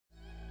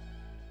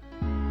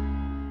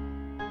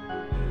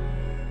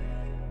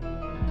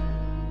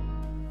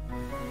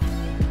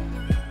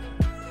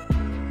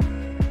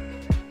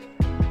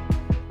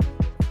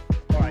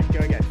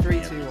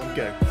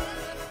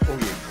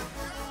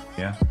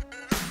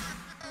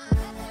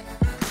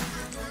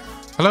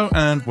Hello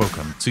and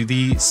welcome to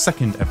the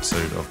second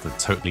episode of the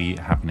Totally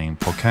Happening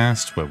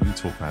podcast, where we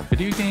talk about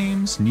video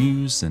games,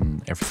 news,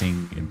 and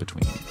everything in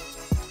between.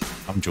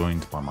 I'm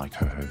joined by my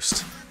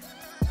co-host,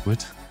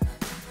 Wood.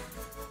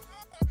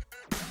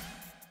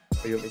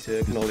 You want me to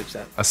acknowledge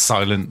that? A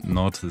silent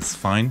nod is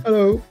fine.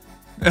 Hello.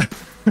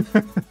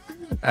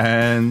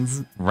 And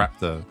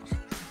Raptor,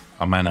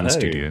 our man in the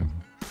studio.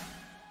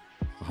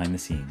 Behind the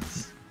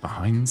scenes.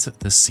 Behind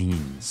the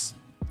scenes.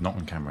 Not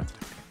on camera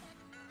today.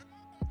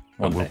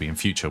 Well, will be in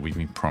future, we've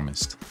been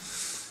promised.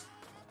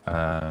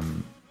 All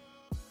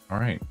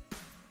right.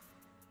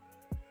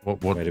 What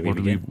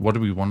do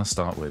we want to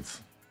start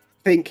with?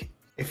 I think,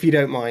 if you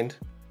don't mind,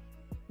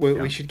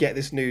 we should get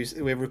this news.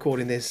 We're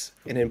recording this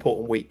in an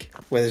important week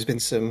where there's been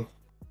some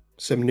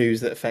news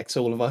that affects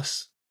all of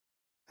us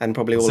and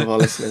probably all of our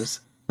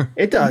listeners.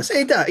 It does.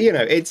 You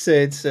know, it's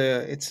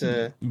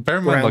a bear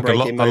in mind, like a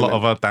lot moment.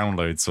 of our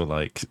downloads are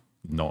like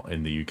not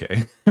in the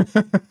UK.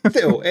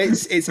 Still,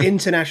 it's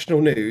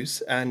international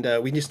news, and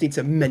we just need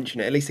to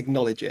mention it, at least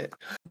acknowledge it.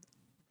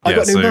 I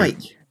got a new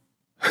mic.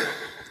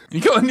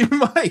 You got a new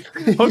mic.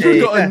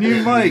 Hodger got a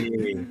new mic.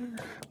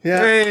 Yeah.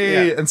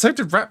 Hey, and so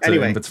did Raptor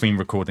Anyway. in between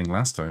recording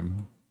last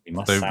time. It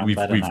must So sound we've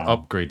better now.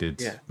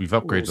 upgraded. Yeah. We've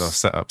upgraded our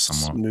setup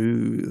somewhat.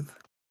 Smooth.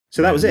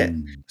 So that was it.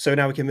 So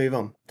now we can move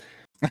on.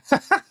 That's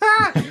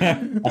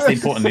the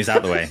important news out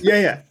of the way.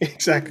 Yeah,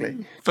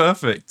 exactly.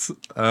 Perfect.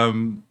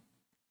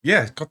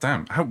 Yeah,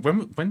 goddamn.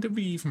 When did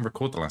we even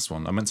record the last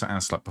one? I meant to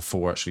ask like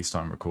before actually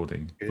starting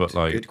recording, but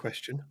like Good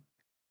question.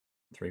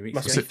 3 weeks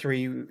Must ago. be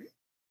 3.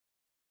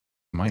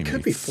 might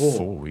could be be 4.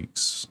 4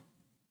 weeks.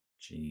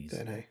 Jeez.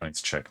 Don't know. I need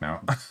to check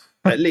now.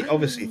 At least,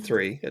 obviously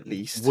 3 at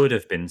least. Would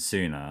have been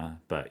sooner,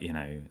 but you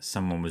know,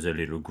 someone was a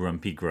little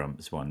grumpy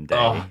grumps one day.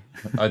 Oh,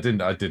 I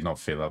did not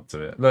feel up to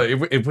it. Look,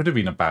 it would have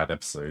been a bad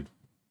episode.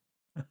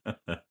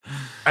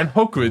 And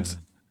Hogwarts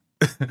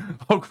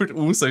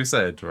also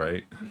said,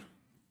 right?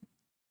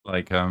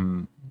 Like,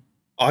 Oh,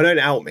 don't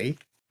out me.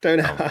 Don't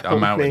out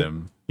I'm out me. with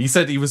him. He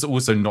said he was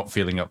also not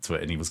feeling up to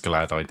it, and he was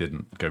glad I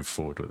didn't go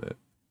forward with it.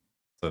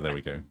 So there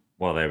we go.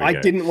 Well, there we I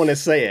go. didn't want to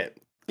say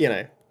it. You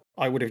know,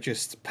 I would have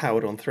just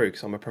powered on through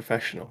because I'm a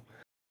professional.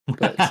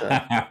 But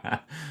Yeah,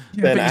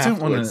 then but you don't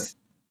want afterwards,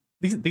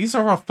 to. These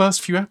are our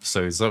first few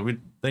episodes. Like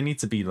they need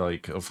to be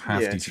like of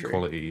half Yeah, decent true.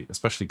 quality,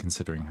 especially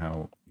considering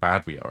how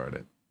bad we are at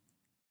it.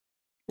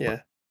 yeah.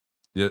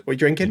 Yeah, What are you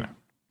drinking? you know,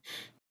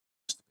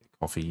 just a bit of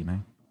coffee, you know.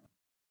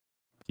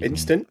 Keep me-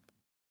 Instant?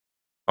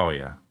 Oh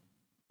yeah,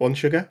 1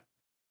 sugar?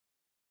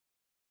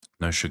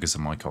 no sugars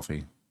in my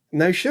coffee.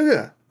 No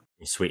sugar.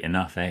 You're sweet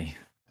enough, eh?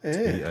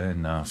 Yeah.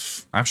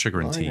 Enough. I have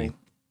sugar in tea Blimey.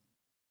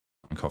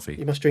 and coffee.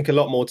 You must drink a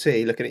lot more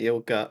tea looking at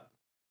your gut.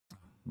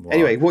 Well,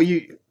 Anyway, what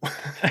you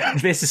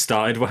this has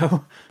started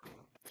well.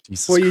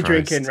 Jesus what are you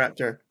Christ. drinking,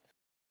 Raptor?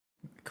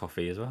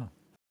 Coffee as well.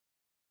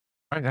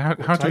 Right, how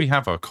do type? we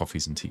have our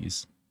coffees and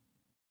teas?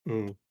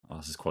 Mm. Oh,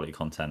 this is quality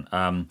content.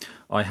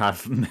 I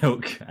have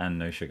milk and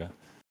no sugar.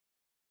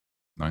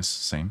 Nice,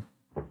 same.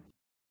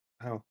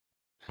 Wow.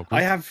 Hogwarts?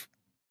 I have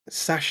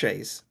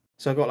sachets.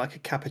 So I've got like a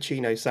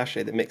cappuccino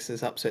sachet that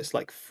mixes up so it's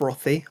like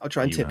frothy. I'll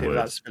try and You tip it would.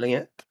 without spilling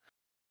it.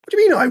 What do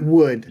you mean I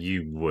would?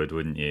 You would,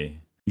 wouldn't you?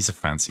 He's a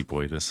fancy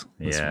boy. This.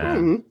 Yeah.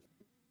 Mm.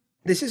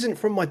 This isn't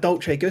from my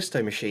Dolce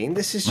Gusto machine.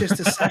 This is just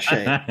a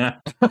sachet.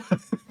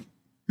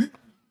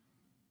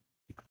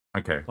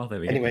 Okay. Well, there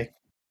we go. Anyway.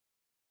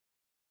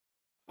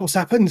 What's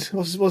happened?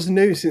 What's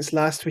new since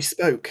last we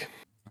spoke?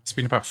 It's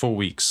been about 4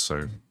 weeks,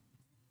 so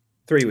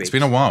 3 weeks. it's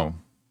been a while.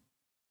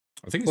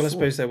 I think it's Well, I 4.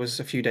 suppose there was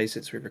a few days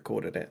since we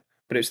recorded it.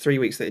 But it was 3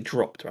 weeks that it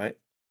dropped, right?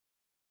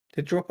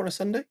 Did it drop on a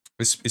Sunday?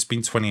 It's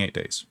been 28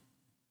 days.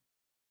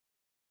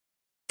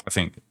 I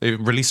think it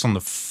released on the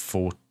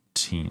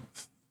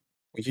 14th.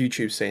 Well,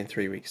 YouTube's saying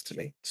 3 weeks to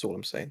me. That's all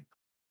I'm saying.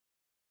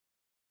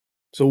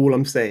 That's all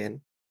I'm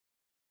saying.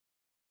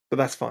 But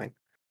that's fine.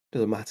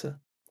 Doesn't matter,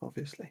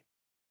 obviously.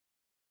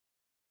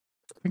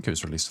 I think it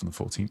was released on the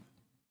 14th.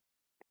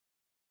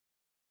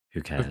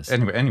 Who cares?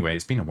 Anyway,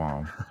 it's been a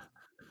while,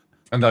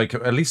 and like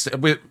at least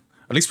we're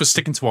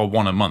sticking to our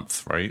one a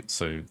month, right?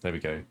 So there we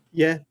go.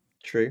 Yeah,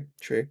 true.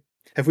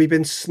 Have we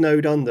been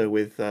snowed under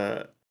with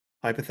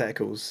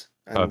hypotheticals?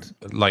 And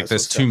Like that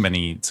there's sort of too stuff?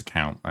 many to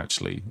count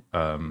actually.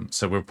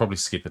 So we'll probably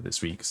skip it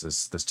this week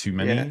because there's too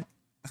many. Yeah.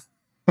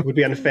 It would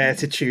be unfair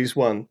to choose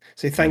one.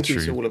 So thank you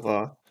to true. all of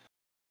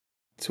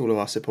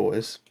our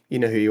supporters. You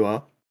know who you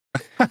are.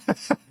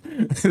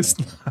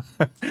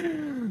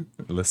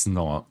 Let's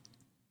not.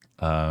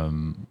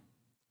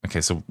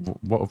 Okay, so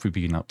what have we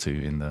been up to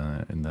in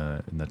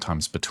the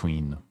times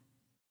between?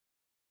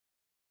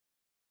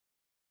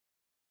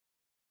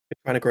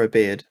 Trying to grow a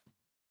beard.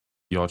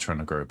 You are trying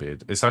to grow a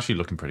beard. It's actually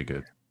looking pretty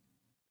good.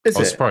 Is I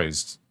was it?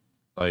 surprised,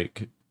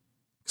 like,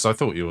 because I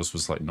thought yours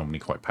was like normally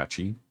quite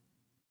patchy.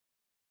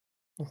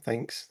 Oh,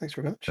 thanks. Thanks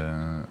very much.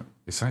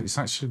 It's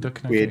actually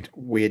looking okay.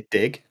 Weird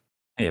dig.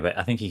 Yeah, but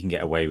I think you can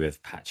get away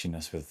with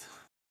patchiness with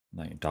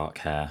like dark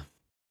hair.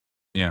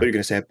 Yeah. But you're going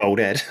to say a bald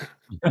head.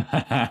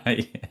 Yeah.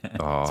 It's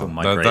all Oh,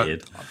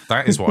 migrated.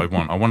 that is what I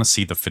want. I want to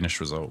see the finished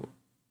result.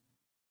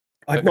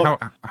 I'm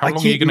not. How I long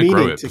are you keep going to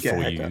grow meaning it to get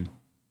a haircut.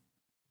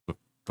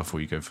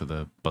 before you go for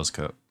the buzz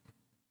cut?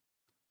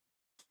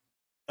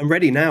 I'm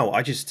ready now.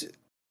 I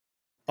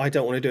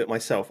don't want to do it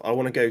myself. I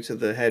want to go to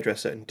the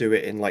hairdresser and do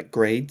it in like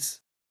grades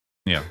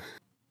Yeah,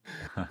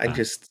 and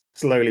just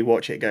slowly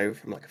watch it go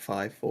from like a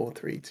 5, 4,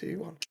 3, 2,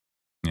 1.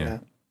 yeah.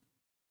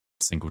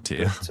 Single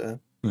tier.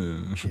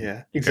 But,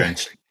 yeah,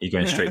 exactly. You're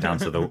going straight down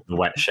to the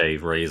wet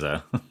shave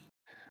razor.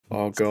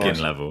 Oh Skin god,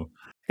 level.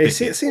 it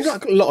seems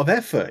like a lot of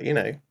effort, you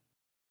know.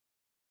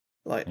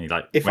 Like,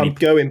 if when I'm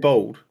going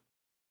bald,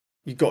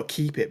 you've got to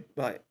keep it.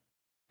 Like,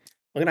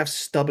 I'm gonna have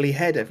stubbly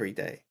head every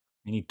day.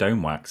 you need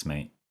dome wax,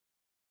 mate.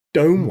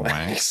 Dome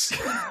wax.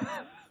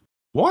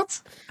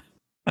 What?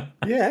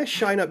 Yeah,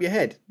 shine up your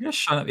head. You just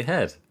shine up your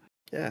head.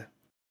 Yeah,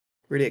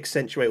 really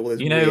accentuate all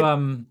those You weird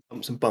know,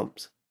 bumps and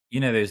bumps. you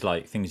know those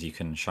like things you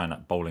can shine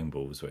up bowling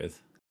balls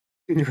with,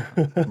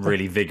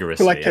 really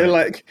vigorously. like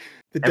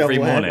the every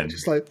double head, morning,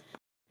 just like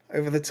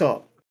over the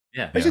top.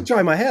 Yeah, I should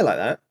dry my hair like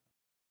that.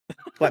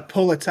 Like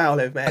pull a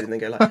towel over my head and then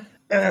go like.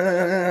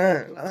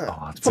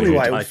 That's probably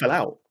why it would fell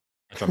out.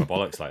 I dry my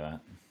bollocks like that.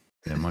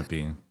 Yeah, it might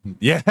be.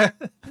 Yeah.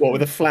 What,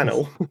 with a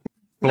flannel?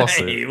 Floss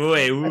Hey, it.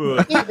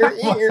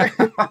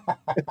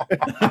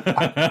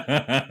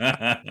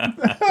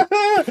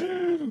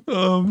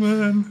 Oh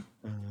man.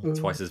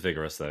 Twice as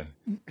vigorous though.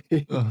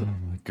 Oh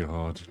my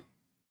god.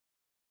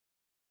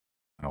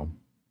 Ow.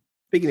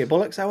 Speaking of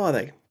bollocks, how are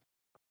they?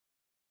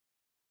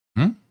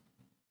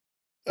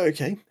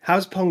 Okay.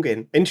 How's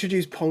Pongin?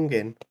 Introduce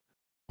Pongin.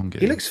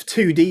 He looks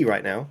 2D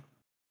right now.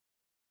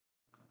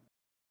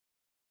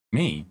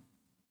 Me?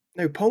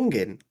 No,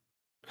 Pongin.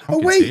 Oh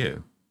wait.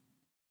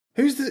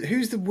 Who's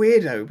the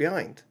weirdo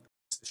behind?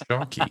 It's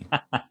Sharky.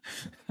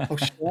 Oh,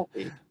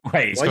 Sharky.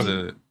 Wait, he's got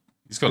a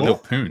little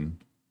poon.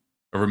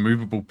 A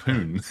removable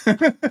poon. Oh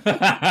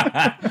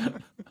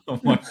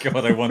my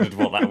god, I wondered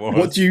what that was.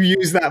 What do you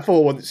use that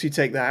for once you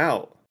take that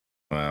out?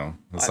 Well,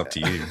 that's up to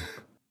you.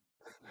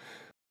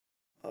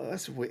 Oh,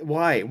 that's weird.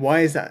 Why? Why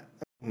is that?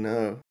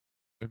 No.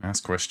 Don't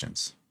ask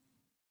questions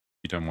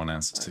you don't want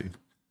answers to.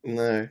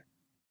 No.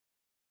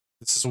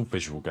 This is all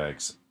visual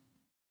gags.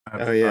 I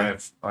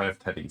have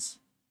teddies.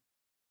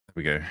 There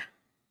we go.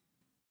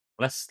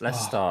 Let's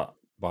start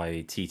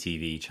by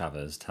TTV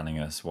Chavez telling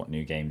us what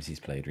new games he's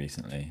played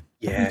recently.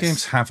 Yes. How many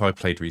games have I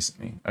played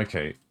recently?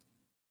 Okay.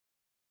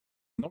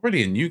 Not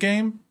really a new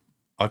game.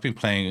 I've been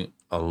playing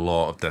a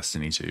lot of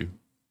Destiny 2.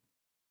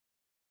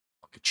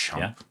 Like a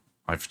chump. Yeah.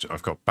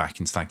 I've got back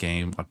into that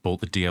game. I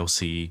bought the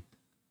DLC.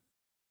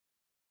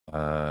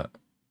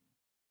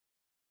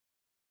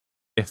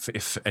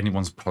 If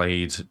anyone's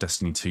played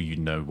Destiny 2, you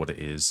know what it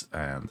is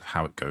and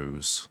how it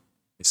goes.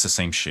 It's the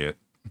same shit.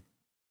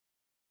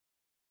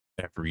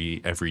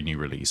 Every new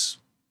release.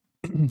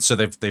 So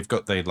they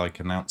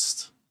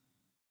announced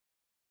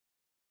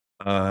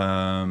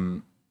a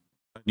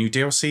new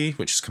DLC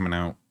which is coming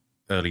out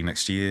early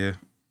next year. So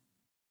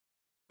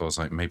I was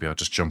like, maybe I'll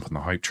just jump on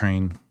the hype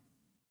train.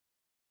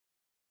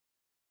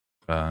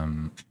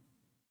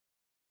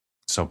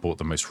 So I bought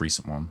the most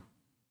recent one,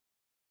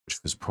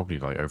 which was probably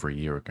like over a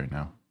year ago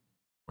now,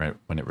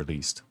 when it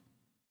released.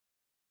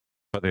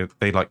 But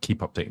they like keep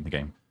updating the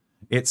game.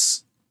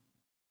 It's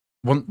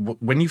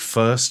when you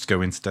first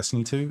go into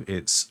Destiny 2,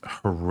 it's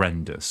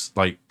horrendous.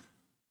 Like,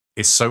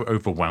 it's so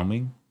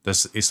overwhelming.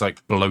 It's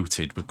like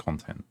bloated with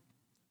content.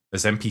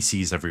 There's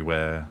NPCs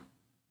everywhere.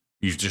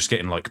 You're just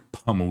getting like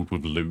pummeled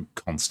with loot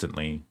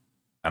constantly,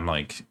 and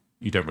like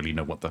you don't really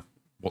know what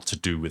to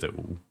do with it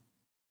all.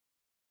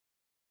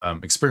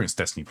 Experienced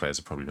Destiny players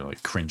are probably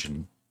like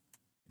cringing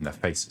in their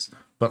faces,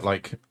 but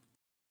like,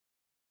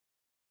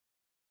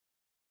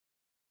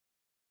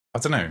 I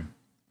don't know.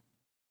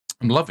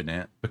 I'm loving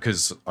it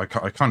because I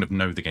kind of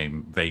know the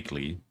game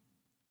vaguely,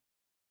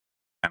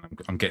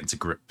 and I'm getting to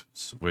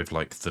grips with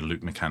like the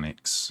loot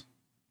mechanics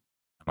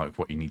and like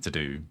what you need to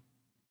do.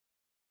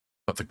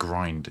 But the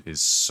grind is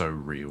so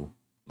real,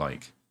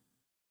 like,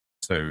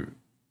 so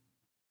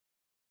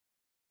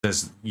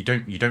you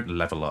don't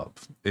level up.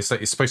 It's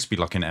supposed to be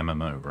like an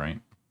MMO, right?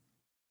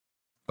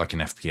 Like an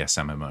FPS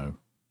MMO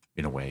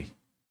in a way.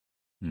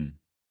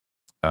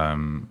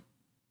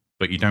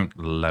 But you don't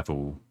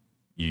level.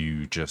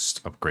 You just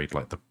upgrade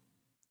like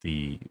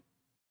the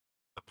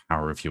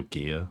power of your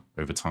gear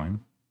over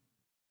time.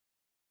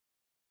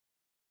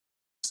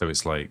 So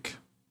it's like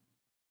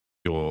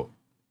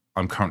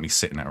I'm currently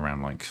sitting at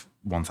around like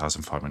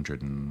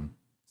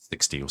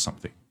 1,560 or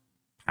something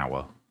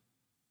power.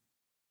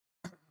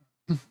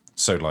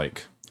 So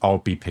like I'll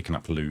be picking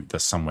up loot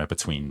that's somewhere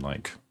between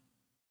like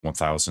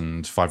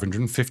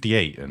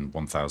 1,558 and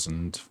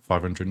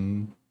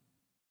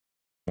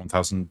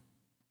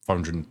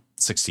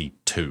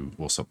 1,562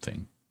 or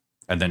something.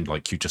 And then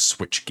like you just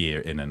switch gear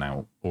in and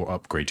out or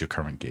upgrade your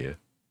current gear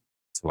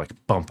to like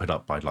bump it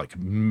up by like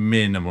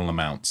minimal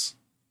amounts.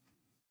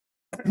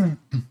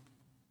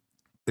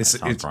 It's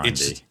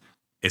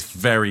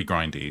very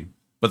grindy,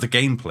 but the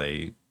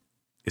gameplay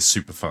is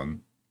super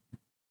fun.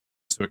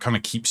 So it kind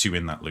of keeps you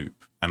in that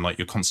loop, and like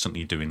you're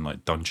constantly doing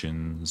like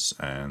dungeons,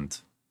 and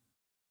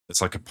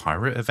It's like a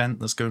pirate event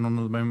that's going on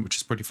at the moment, which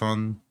is pretty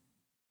fun.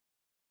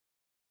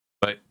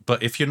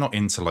 But if you're not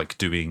into like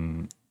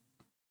doing,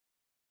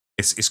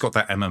 it's got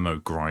that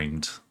MMO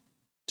grind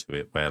to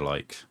it where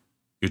like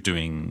you're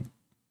doing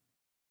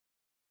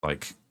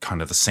like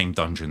kind of the same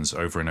dungeons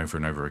over and over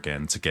and over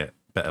again to get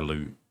better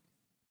loot.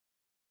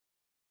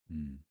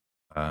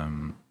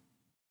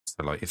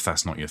 So like if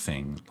that's not your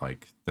thing,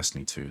 like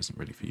Destiny 2 isn't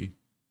really for you.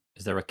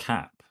 Is there a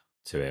cap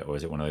to it, or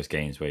is it one of those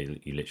games where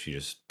you literally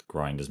just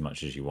grind as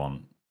much as you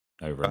want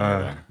over and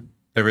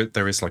over?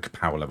 There is like a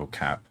power level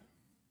cap.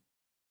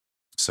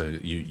 So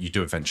you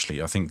do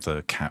eventually. I think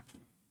the cap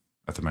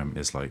at the moment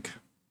is like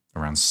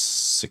around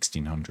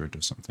 1600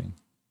 or something.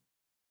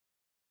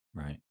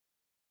 Right.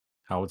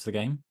 How old's the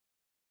game?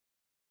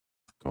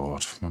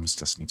 God, when was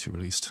Destiny 2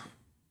 released?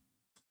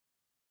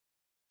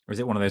 Or is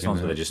it one of those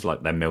ones where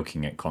they're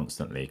milking it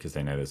constantly because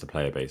they know there's a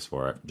player base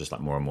for it, just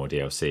like more and more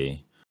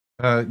DLC?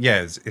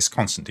 Yeah, it's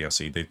constant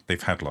DLC.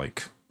 They've had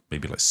like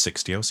maybe like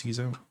 6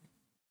 DLCs out.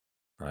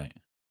 Right.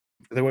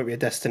 There won't be a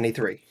Destiny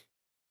 3.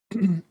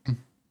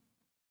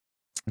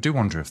 I do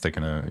wonder if they're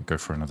going to go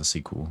for another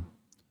sequel.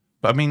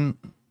 But I mean,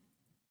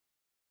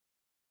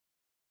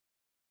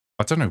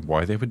 I don't know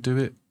why they would do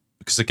it,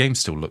 because the game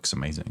still looks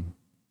amazing.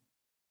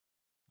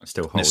 It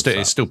still holds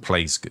it still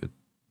plays good.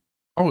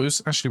 Oh, it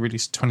was actually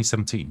released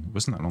 2017. It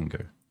wasn't that long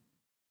ago.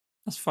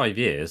 That's 5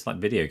 years, like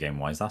video game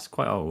wise. That's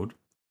quite old.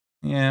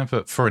 Yeah,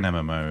 but for an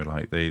MMO,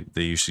 like they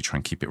usually try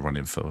and keep it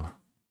running for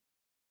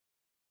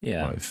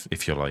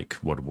if you're like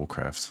World of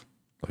Warcraft,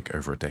 like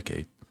over a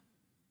decade.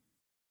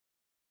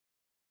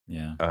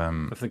 Yeah.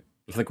 For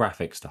the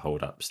graphics to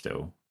hold up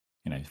still,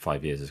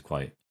 5 years is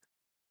quite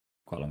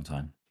a long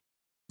time.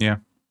 Yeah.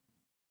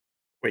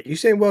 Wait, you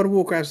saying World of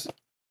Warcraft's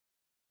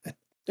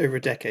over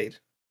a decade?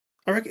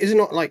 I reckon, is it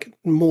not like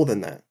more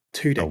than that?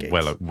 2 decades?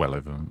 Oh, well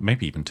over,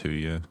 maybe even 2,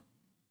 yeah.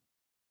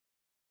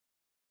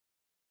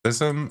 There's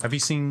have you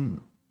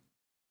seen?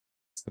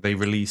 They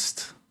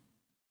released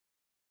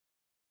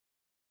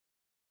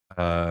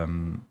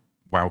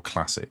WoW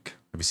Classic.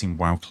 Have you seen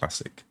WoW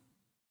Classic?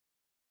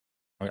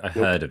 I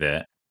heard of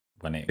it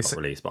when it got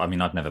released, but I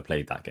mean, I've never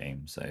played that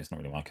game, so it's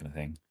not really my kind of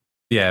thing.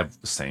 Yeah,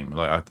 same.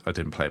 Like I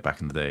didn't play it back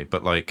in the day,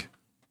 but like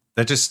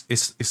they're just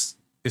it's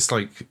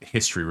like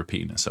history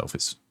repeating itself.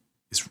 It's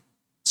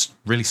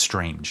really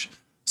strange.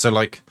 So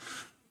like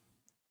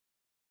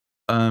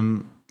a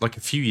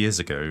few years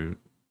ago,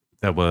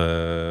 there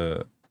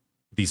were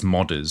these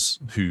modders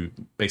who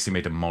basically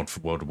made a mod for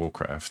World of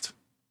Warcraft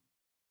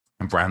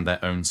and ran their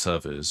own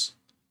servers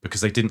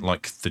because they didn't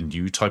like the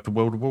new type of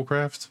World of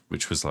Warcraft,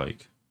 which was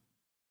like,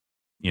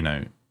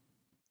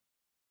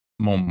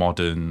 more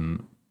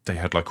modern. They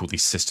had like all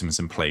these systems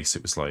in place.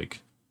 It was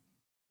like,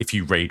 if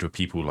you raid with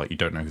people, like you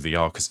don't know who they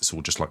are because it's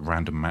all just like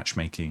random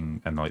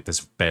matchmaking and like there's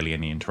barely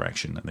any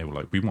interaction. And they were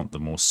like, we want the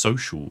more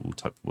social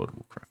type of World of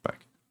Warcraft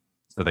back.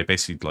 So they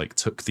basically like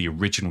took the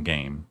original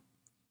game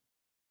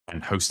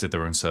and hosted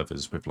their own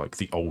servers with like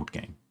the old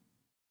game,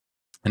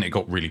 and it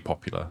got really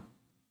popular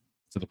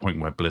to the point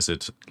where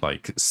Blizzard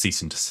like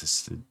cease and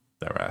desisted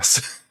their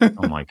ass.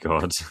 Oh my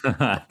god!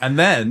 And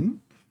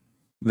then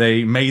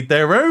they made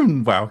their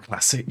own WoW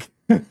Classic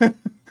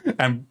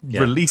and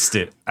released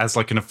it as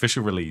like an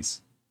official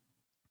release.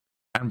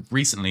 And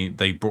recently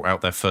they brought out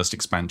their first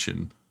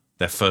expansion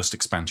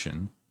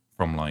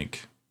from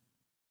like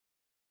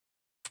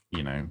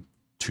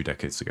 2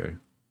 decades ago.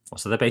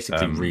 So they're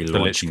basically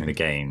relaunching the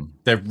game.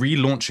 They're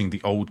relaunching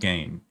the old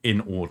game in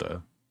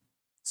order.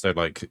 So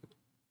like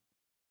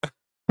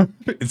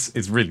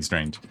it's really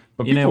strange.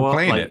 But people are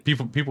playing it.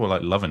 People are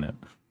like loving it.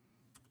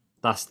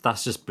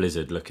 That's just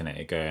Blizzard looking at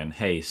it going,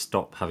 hey,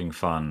 stop having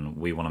fun.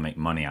 We want to make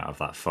money out of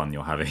that fun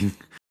you're having.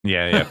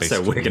 Yeah, basically.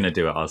 So we're gonna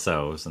do it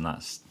ourselves, and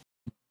that's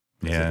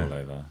Blizzard all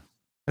over.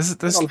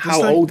 On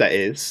how old that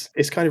is,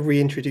 it's kind of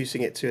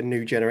reintroducing it to a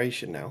new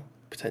generation now,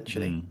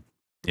 potentially.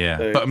 Yeah,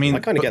 so, but I mean, I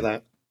kind of get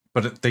that.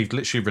 But they've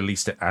literally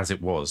released it as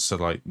it was, so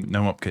like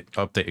no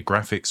updated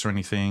graphics or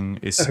anything.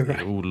 It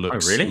all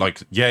looks really?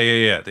 like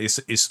yeah.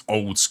 It's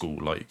old school.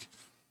 Like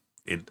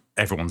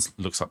everyone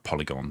looks like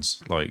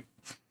polygons. Like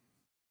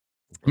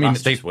I mean,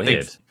 they've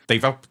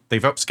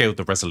upscaled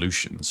the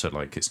resolution, so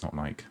like it's not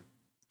like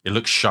it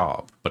looks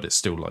sharp, but it's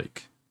still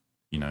like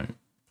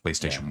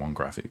PlayStation 1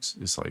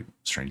 graphics. It's like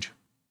strange.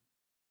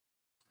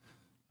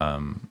 But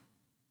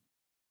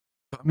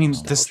I mean,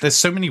 there's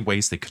so many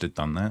ways they could have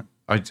done that.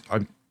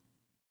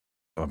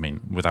 I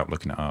mean, without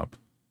looking it up,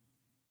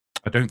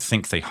 I don't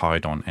think they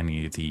hired on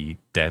any of the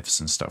devs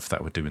and stuff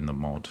that were doing the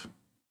mod.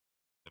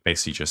 They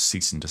basically just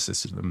cease and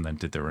desisted them and then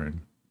did their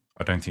own.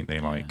 I don't think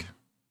they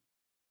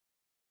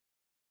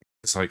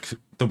it's like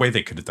the way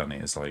they could have done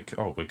it is like,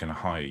 oh, we're going to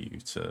hire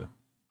you to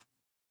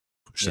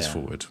push this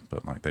forward,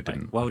 but like they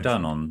didn't. Well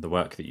done on the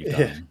work that you've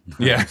done.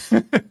 Yeah,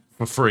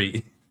 for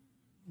free.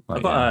 Like,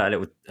 I've got a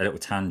little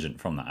tangent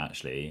from that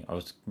actually. I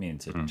was meaning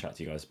to chat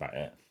to you guys about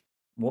it.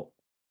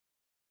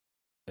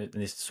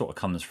 This sort of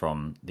comes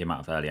from the amount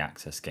of early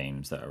access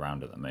games that are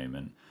around at the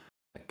moment.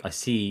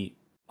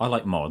 I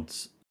like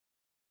mods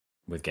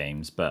with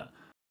games, but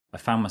I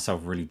found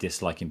myself really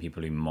disliking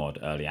people who mod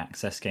early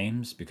access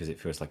games because it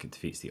feels like it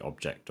defeats the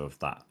object of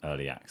that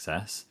early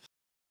access.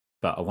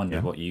 But I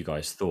wondered what you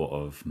guys thought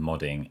of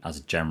modding as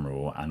a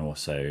general, and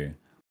also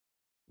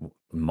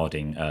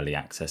modding early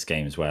access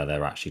games where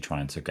they're actually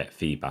trying to get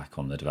feedback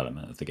on the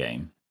development of the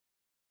game.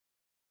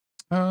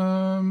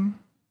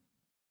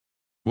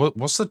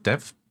 What's the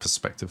dev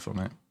perspective on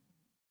it?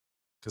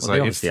 Because they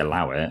obviously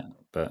allow it,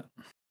 but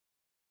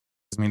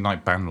I mean,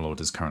 like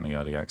Bannerlord is currently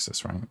early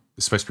access, right?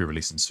 It's supposed to be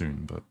releasing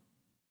soon, but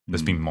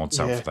there's been mods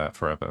out for that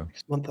forever.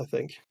 Next month, I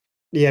think.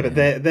 Yeah, but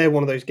they're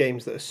one of those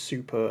games that are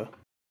super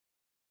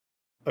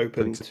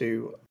open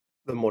to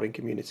the modding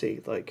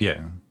community. Like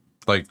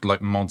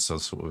like mods are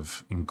sort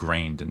of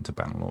ingrained into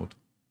Bannerlord.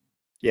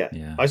 Yeah.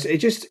 It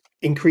just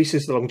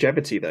increases the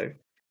longevity though.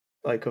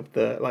 Like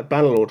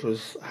Bannerlord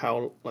was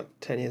how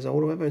 10 years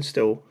old or whatever, and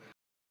still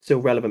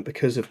relevant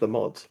because of the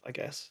mods, I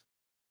guess.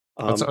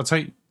 I'll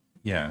tell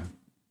you,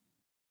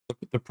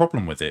 the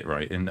problem with it,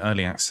 right, in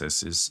early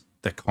access is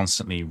they're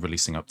constantly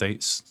releasing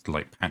updates,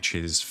 like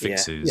patches,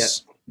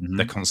 fixes.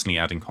 They're constantly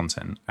adding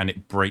content, and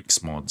it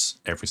breaks mods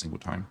every single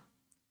time.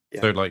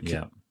 So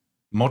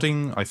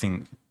modding, I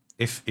think,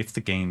 if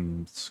the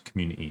game's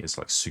community is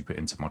like super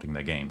into modding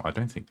their game, I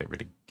don't think they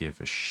really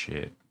give a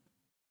shit.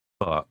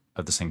 But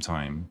at the same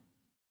time,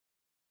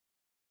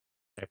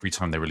 every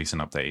time they release an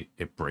update,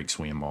 it breaks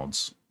all your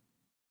mods.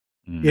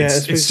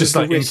 It's just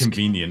like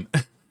inconvenient.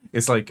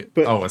 It's like,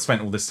 I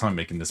spent all this time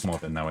making this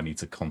mod, and now I need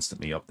to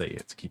constantly update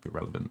it to keep it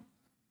relevant.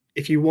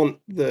 If you want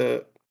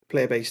the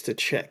player base to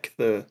check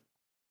I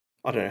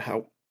don't know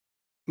how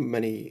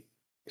many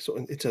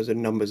sort of in terms of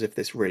numbers if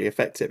this really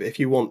affects it, but if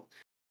you want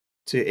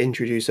to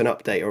introduce an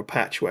update or a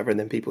patch, whatever, and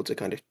then people to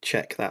kind of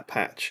check that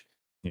patch,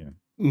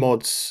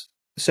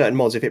 certain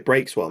mods, if it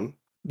breaks one,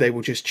 they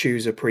will just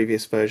choose a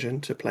previous version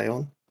to play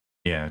on.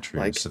 Yeah,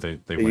 true. So they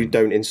you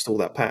don't install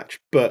that patch.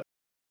 But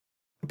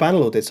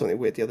Bannerlord did something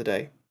weird the other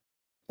day,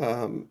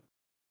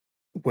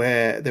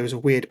 where there was a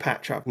weird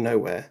patch out of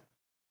nowhere,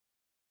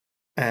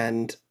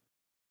 and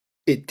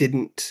it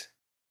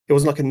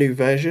wasn't like a new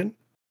version,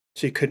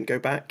 so you couldn't go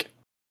back.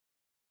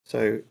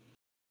 So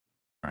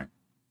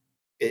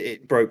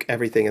it broke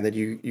everything, and then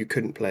you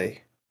couldn't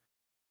play.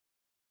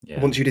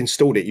 Once you'd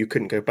installed it, you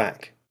couldn't go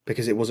back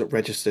because it wasn't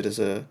registered as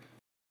a.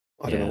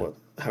 I don't know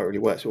how it really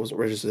works. It wasn't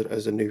registered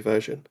as a new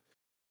version,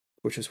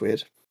 which was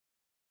weird.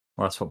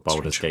 Well, that's what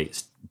Baldur's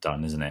Gate's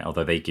done, isn't it?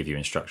 Although they give you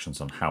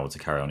instructions on how to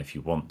carry on if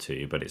you want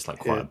to, but it's like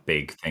quite a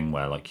big thing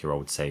where like your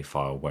old save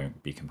file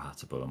won't be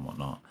compatible and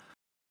whatnot.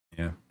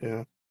 Yeah.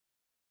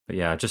 But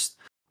yeah, I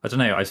don't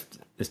know.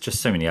 There's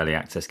just so many early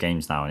access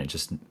games now, and it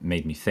just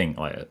made me think.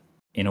 Like,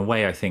 in a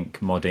way, I think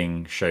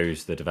modding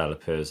shows the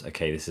developers,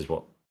 okay, this is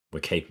what we're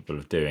capable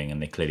of doing,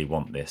 and they clearly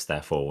want this.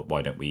 Therefore,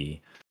 why don't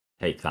we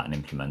take that and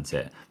implement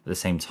it? At the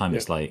same time,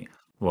 it's like,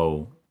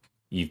 well,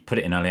 you've put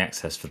it in early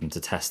access for them to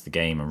test the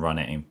game and run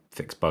it and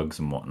fix bugs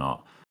and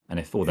whatnot. And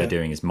if all they're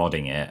doing is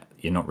modding it,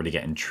 you're not really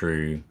getting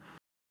true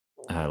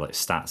like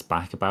stats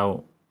back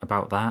about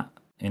that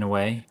in a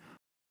way.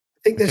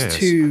 I think there's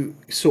two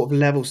sort of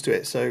levels to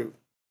it. So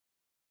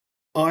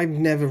I've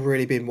never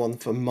really been one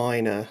for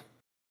minor,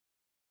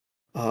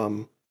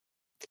 what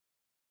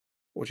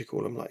do you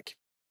call them? Like,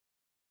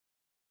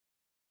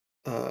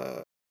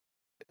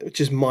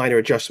 just minor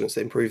adjustments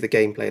that improve the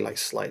gameplay, like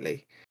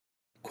slightly,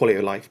 quality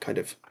of life kind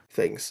of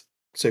things.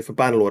 So for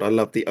Bannerlord, I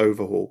love the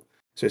overhaul.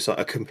 So it's like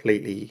a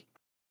completely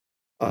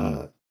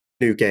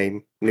new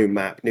game, new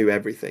map, new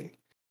everything.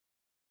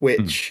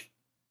 Which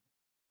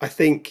I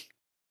think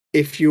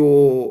I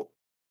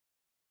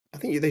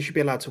think they should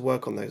be allowed to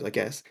work on those, I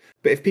guess.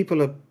 But if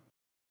people are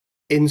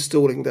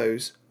installing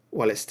those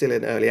while it's still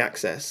in early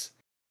access,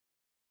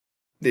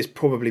 this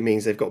probably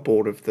means they've got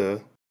bored of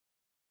the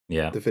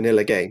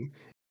vanilla game,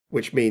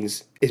 which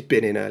means it's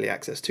been in early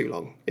access too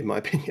long, in my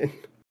opinion.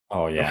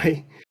 Oh yeah.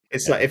 Right?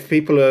 It's like if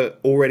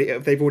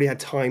they've already had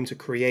time to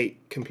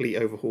create complete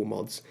overhaul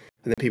mods,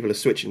 and then people are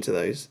switching to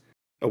those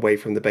away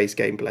from the base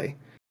gameplay,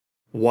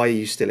 why are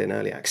you still in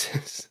early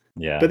access?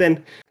 Yeah. But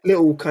then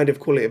little kind of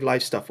quality of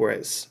life stuff where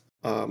it's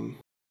I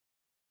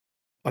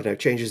don't know,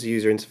 changes the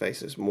user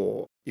interface as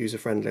more user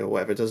friendly or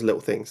whatever, it does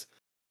little things.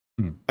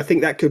 I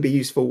think that could be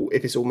useful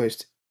if it's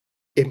almost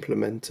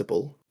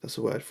implementable. That's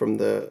the word from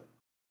the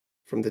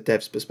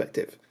dev's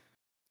perspective.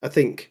 I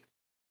think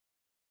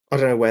I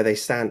don't know where they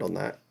stand on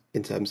that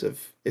in terms of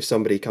if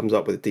somebody comes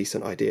up with a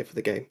decent idea for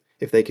the game,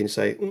 if they can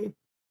say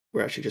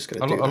we're actually just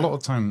going to do that. A lot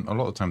of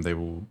time they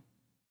will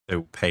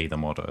pay the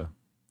modder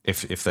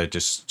if they're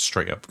just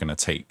straight up going to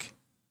take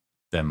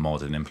their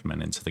mod and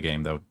implement into the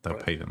game. They'll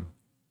pay them.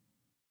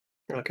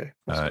 Okay.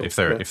 Cool. If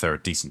they're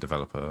a decent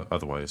developer,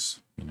 otherwise,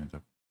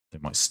 they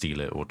might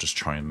steal it or just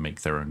try and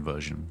make their own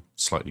version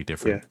slightly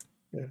different.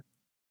 Yeah.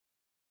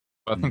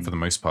 But I think for the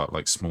most part,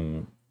 like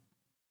small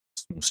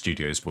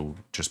studios will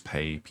just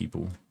pay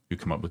people who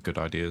come up with good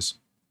ideas.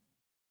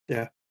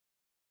 Yeah.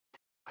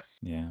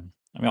 Yeah.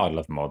 I mean, I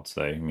love mods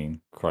though. I mean,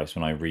 Christ,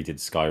 when I redid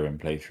Skyrim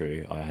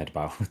playthrough, I had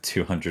about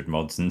 200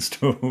 mods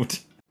installed.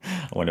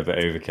 I went a bit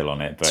overkill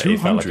on it, but it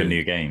felt like a 200?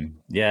 new game.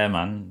 Yeah,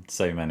 man,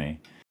 so many.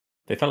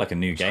 They felt like a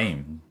new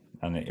game,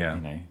 and it, Yeah.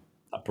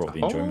 that brought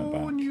the enjoyment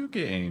back. New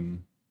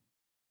game.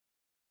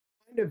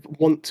 I kind of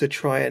want to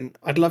try and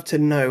I'd love to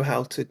know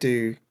how to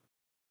do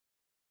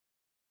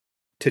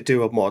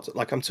a mod.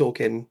 Like I'm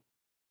talking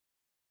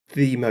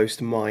the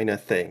most minor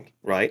thing,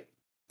 right?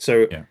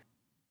 So Yeah.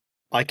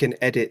 I can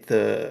edit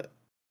the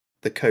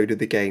code of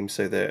the game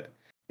so that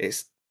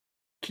it's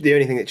the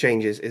only thing that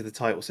changes is the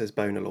title says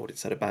Boner Lord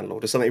instead of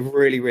Bannerlord or something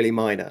really, really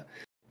minor.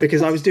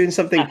 Because I was doing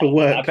something for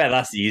work. I bet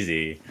that's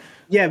easy.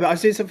 Yeah, but I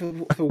was doing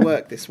something for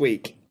work this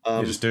week.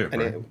 You just do it,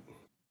 and bro. it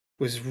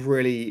was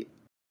really,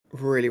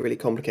 really, really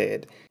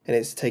complicated. And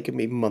it's taken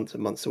me months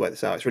and months to work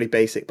this out. It's really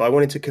basic, but I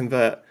wanted to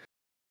convert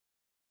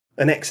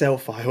an Excel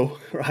file,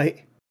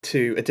 right,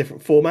 to a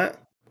different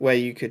format where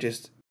you could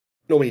just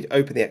normally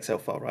open the Excel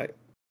file, right,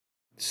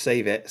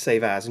 save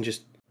as, and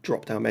just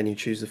drop down menu,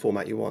 choose the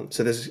format you want.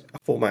 So there's a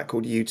format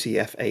called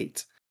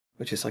UTF-8,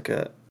 which is like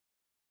I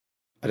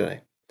don't know,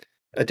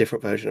 a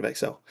different version of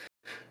Excel.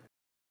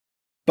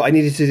 But I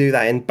needed to do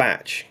that in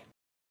batch.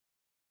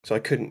 So I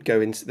couldn't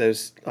go into,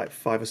 there's like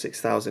 5,000 or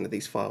 6,000 of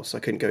these files, so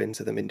I couldn't go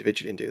into them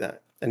individually and do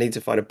that. I need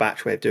to find a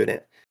batch way of doing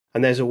it.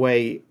 And there's a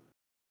way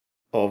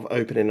of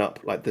opening up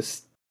like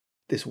this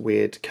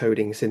weird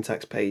coding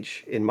syntax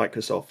page in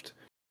Microsoft.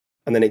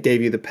 And then it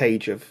gave you the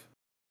page of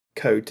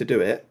code to do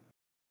it,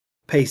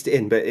 paste it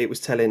in, but it was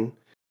telling,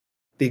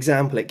 the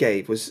example it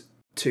gave was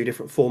two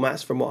different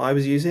formats from what I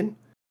was using.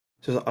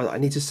 So I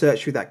need to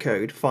search through that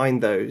code,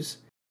 find those,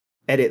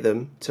 edit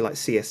them to like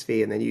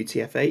CSV and then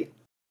UTF-8.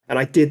 And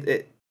I did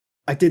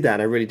that,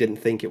 and I really didn't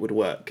think it would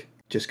work,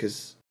 just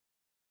because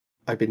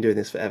I've been doing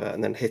this forever,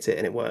 and then hit it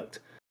and it worked.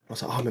 I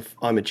was like,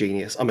 I'm a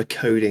genius. I'm a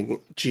coding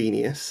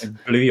genius.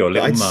 It blew your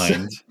little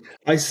mind.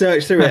 I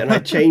searched through it and I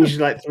changed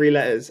like 3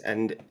 letters,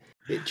 and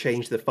it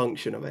changed the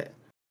function of it.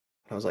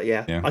 I was like,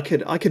 yeah. I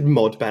could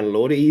mod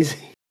Bannerlord easy.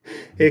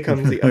 Here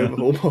comes the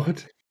overhaul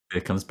mod.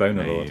 Here comes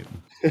Boner Lord.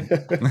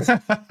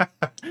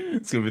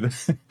 It's gonna be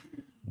the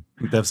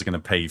devs are gonna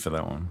pay for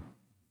that one.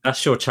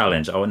 That's your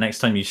challenge. Next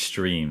time you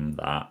stream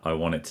that, I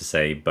want it to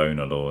say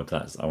Boner Lord.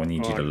 I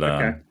need you to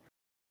learn.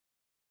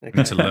 Okay. I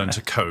need to learn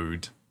to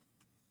code.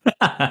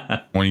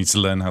 I want you to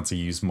learn how to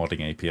use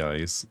modding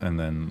APIs, and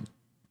then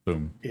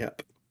boom.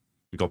 Yep.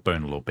 We got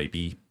Boner Lord,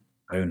 baby.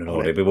 Boner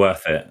Lord, it'd be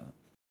worth it.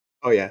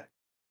 Oh yeah.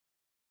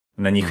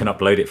 And then you can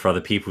upload it for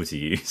other people to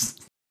use.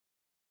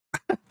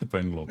 The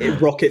Boner Lord.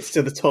 It rockets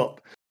to the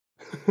top.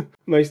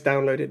 Most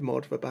downloaded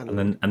mod for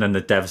Bannerlord. And then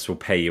the devs will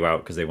pay you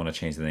out because they want to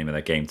change the name of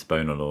their game to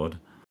Boner Lord.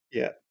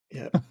 Yeah.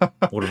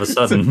 All of a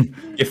sudden,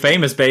 you're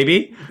famous,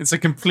 baby. It's a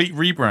complete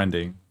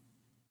rebranding.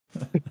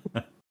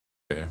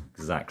 Yeah.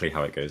 Exactly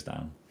how it goes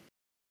down.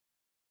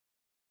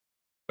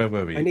 Where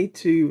were we? I need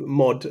to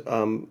mod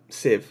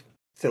Civ.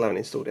 Still haven't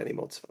installed any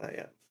mods for that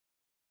yet.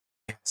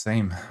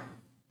 Same.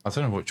 I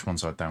don't know which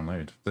ones I'd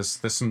download. There's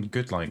some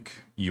good like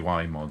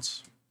UI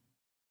mods.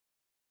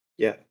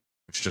 Yeah.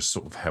 Which just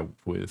sort of help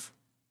with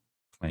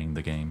playing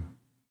the game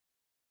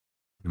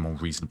in a more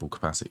reasonable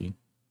capacity.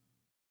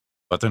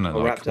 I don't know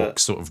what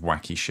sort of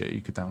wacky shit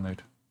you could download.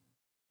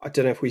 I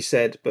don't know if we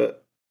said,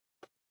 but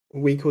a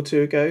week or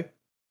two ago,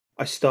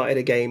 I started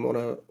a game on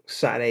a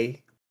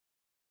Saturday,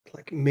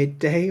 like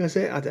midday, was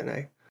it? I don't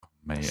know.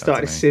 Mate,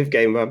 started a Civ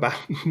game about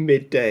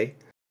midday.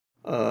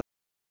 And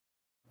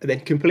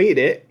then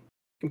completed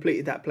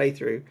that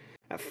playthrough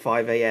at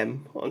 5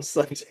 a.m. on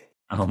Sunday.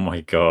 Oh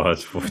my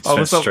god. I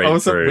was up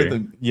with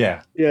them.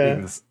 Yeah.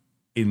 It was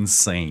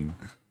insane.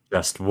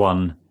 Just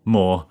one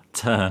more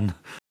turn.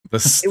 The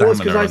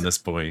stamina on this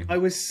boy. I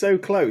was so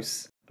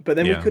close, but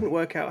then we couldn't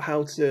work out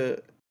how to.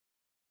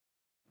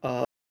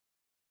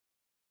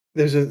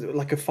 There's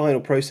a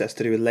final process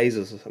to do with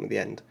lasers or something at the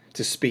end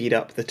to speed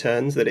up the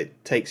turns that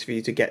it takes for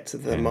you to get to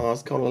the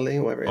Mars colony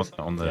or whatever it is.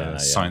 On the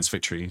Science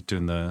Victory,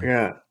 doing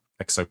the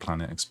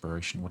exoplanet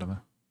exploration, whatever.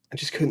 I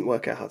just couldn't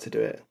work out how to do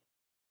it. It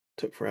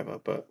took forever,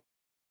 but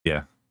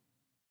yeah,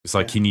 it's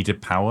like you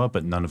needed power,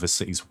 but none of the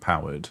cities were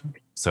powered,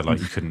 so like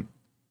you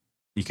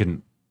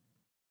couldn't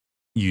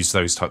use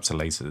those types of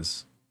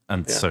lasers,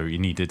 and so you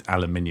needed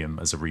aluminium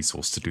as a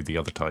resource to do the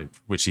other type,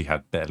 which he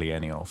had barely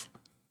any of.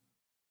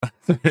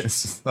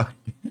 It's like,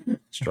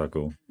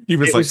 struggle. He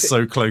was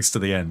so close to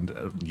the end,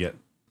 yet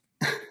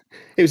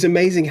it was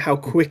amazing how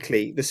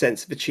quickly the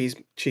sense of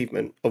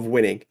achievement of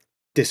winning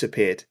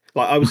disappeared.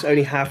 Like I was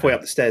only halfway up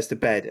the stairs to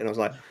bed, and I was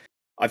like,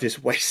 "I've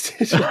just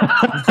wasted 80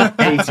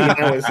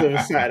 hours of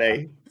a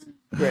Saturday."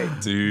 Great,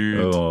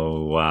 dude.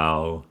 Oh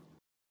wow.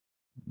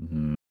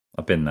 Mm-hmm.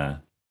 I've been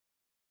there.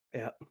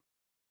 Yeah.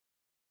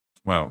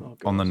 Well,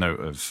 on the note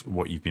of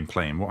what you've been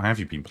playing, what have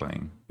you been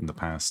playing in the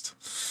past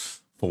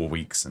 4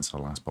 weeks since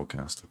our last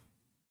podcast?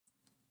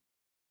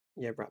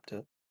 Yeah, wrapped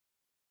up.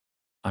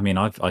 I mean,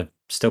 I've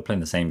still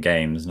playing the same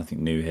games.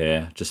 Nothing new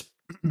here. Just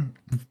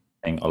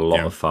playing a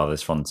lot of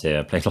Farthest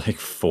Frontier. Played like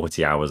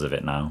 40 hours of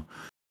it now.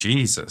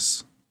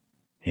 Jesus.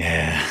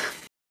 Yeah.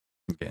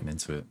 I'm getting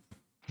into it.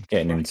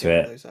 Getting into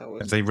it.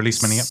 Have they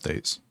released many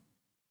updates?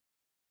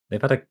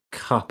 they've had a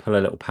couple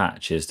of little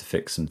patches to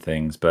fix some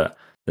things, but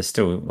there's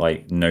still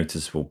like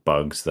noticeable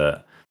bugs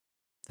that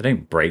they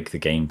don't break the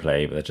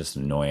gameplay, but they're just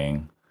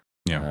annoying.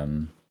 Yeah.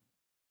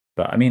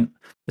 But I mean,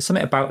 there's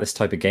something about this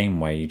type of game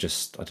where you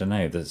just, I don't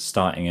know, there's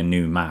starting a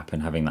new map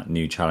and having that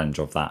new challenge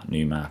of that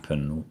new map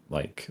and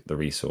like the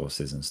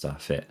resources and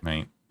stuff. It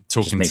Mate,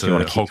 just talking makes me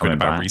want to to keep Hogwarts coming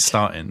about back.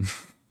 restarting.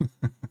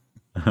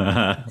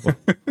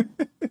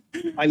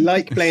 I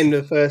like playing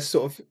the first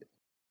sort of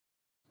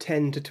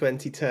 10 to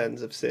 20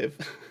 turns of Civ.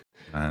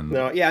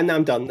 No, yeah, now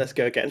I'm done. Let's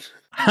go again.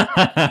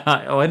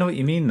 Oh, I know what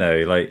you mean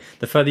though. Like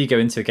the further you go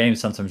into a game,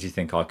 sometimes you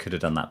think, "Oh, I could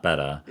have done that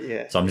better."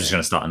 Yeah. So I'm just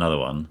going to start another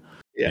one.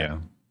 Yeah.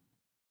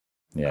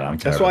 Yeah, I'm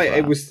That's terrible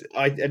why for that.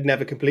 I had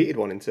never completed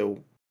one until,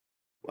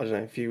 I don't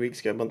know, a few weeks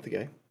ago, a month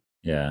ago.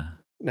 Yeah.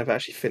 Never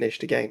actually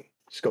finished a game.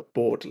 Just got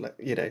bored, like,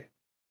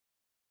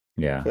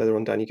 Yeah. further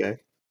on down you go.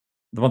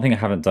 The one thing I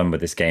haven't done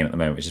with this game at the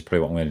moment, which is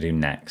probably what I'm going to do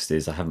next,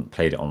 is I haven't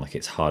played it on like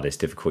its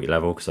hardest difficulty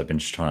level because I've been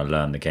just trying to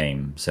learn the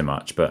game so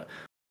much. But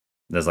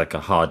there's like a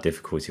hard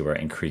difficulty where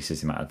it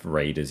increases the amount of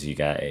raiders you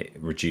get, it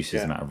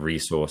reduces the amount of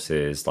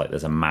resources. Like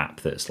there's a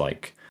map that's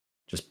like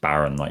just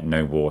barren, like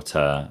no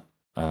water.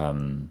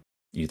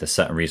 There's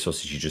certain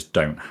resources you just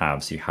don't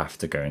have, so you have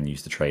to go and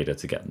use the trader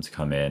to get them to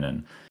come in,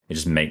 and it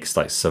just makes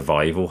like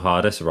survival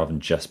harder. So rather than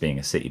just being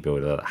a city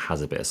builder that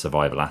has a bit of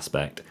survival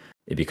aspect,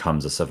 it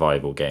becomes a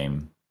survival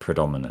game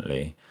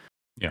predominantly.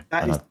 Yeah.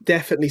 That is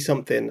definitely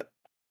something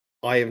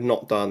I have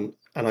not done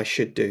and I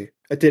should do.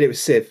 I did it with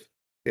Civ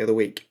the other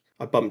week.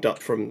 I bumped up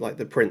from like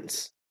the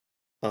Prince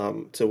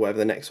to whatever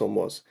the next one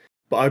was.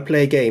 But I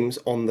play games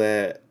on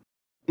their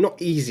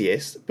not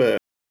easiest, but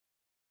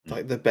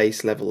like the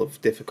base level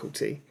of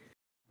difficulty.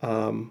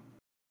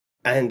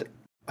 And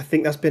I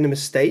think that's been a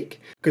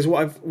mistake because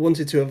what I've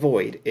wanted to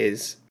avoid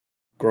is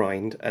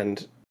grind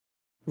and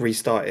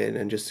restarting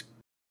and just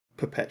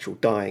perpetual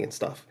dying and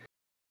stuff.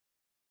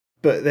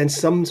 But then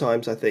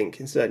sometimes I think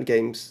in certain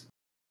games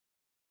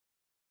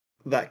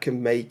that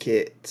can make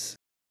it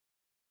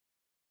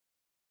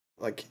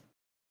like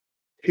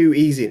too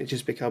easy and it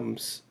just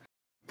becomes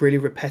really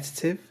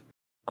repetitive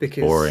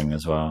because Boring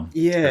as well.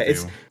 yeah,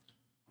 it's Trivial.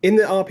 in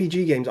the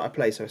RPG games that I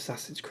play, so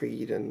Assassin's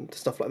Creed and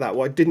stuff like that.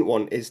 What I didn't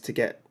want is to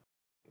get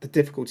the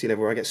difficulty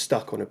level where I get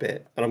stuck on a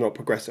bit and I'm not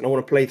progressing. I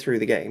want to play through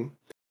the game,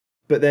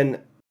 but then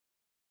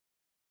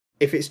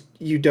if it's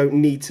you don't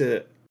need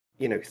to,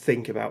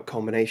 think about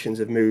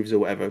combinations of moves or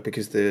whatever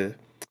because the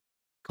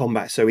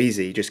combat's so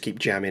easy. You just keep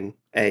jamming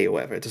A or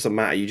whatever. It doesn't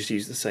matter. You just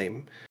use the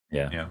same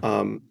Yeah.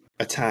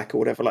 attack or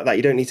whatever like that.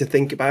 You don't need to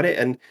think about it,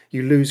 and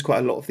you lose quite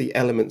a lot of the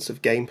elements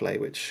of gameplay,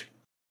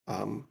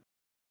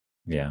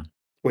 Yeah.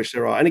 which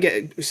there are. And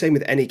again, same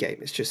with any game.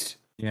 It's just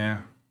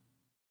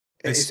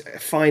it's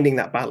finding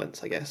that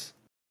balance, I guess.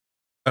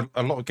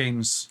 A lot of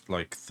games,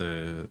 like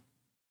the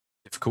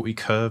difficulty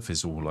curve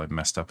is all like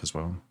messed up as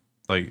well.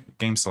 Like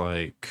games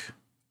like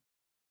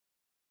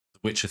The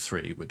Witcher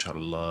 3, which I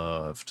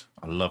loved.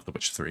 I love The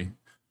Witcher 3.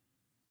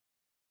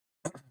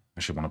 I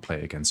should want to play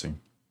it again soon.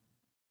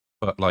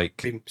 But like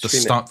the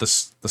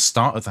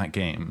start of that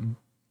game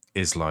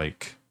is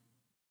like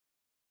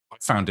I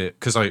found it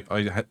because I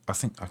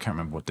think I can't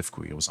remember what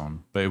difficulty it was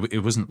on, but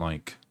it wasn't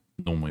like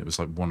normal. It was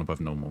like one above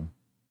normal.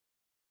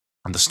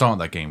 And the start of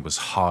that game was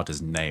hard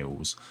as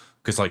nails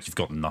because like you've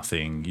got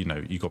nothing,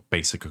 you've got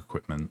basic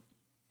equipment.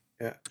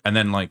 Yeah. And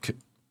then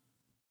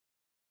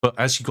but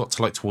as you got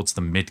to like towards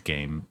the mid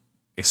game,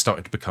 it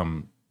started to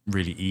become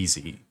really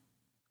easy.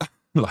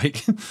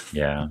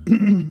 Yeah.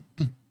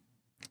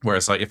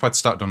 Whereas like if I'd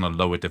started on a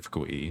lower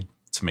difficulty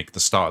to make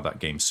the start of that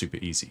game super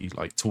easy,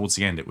 like towards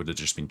the end it would have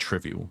just been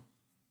trivial.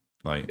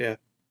 Yeah.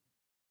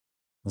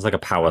 There's like a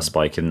power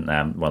spike in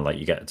well, like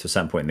you get to a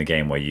certain point in the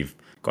game where you've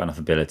got enough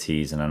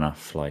abilities and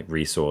enough like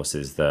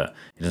resources that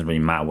it doesn't really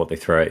matter what they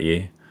throw at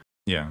you.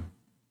 Yeah.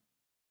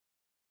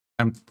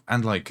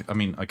 And like, I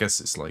mean, I guess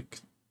it's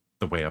like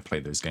the way I play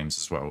those games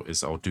as well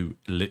is I'll do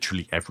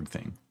literally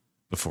everything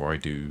before I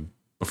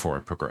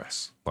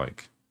progress.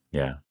 Like,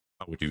 yeah,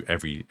 I would do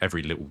every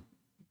little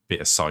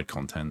bit of side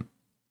content.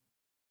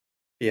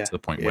 Yeah. To the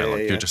point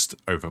where you're just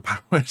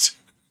overpowered.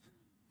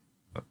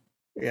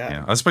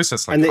 Yeah. I suppose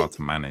that's like hard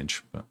to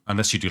manage, but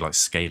unless you do like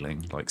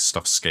scaling, like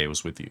stuff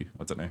scales with you.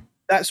 I don't know.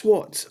 That's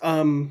what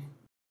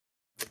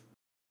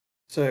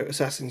so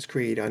Assassin's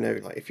Creed, I know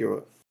like if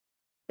you're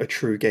a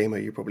true gamer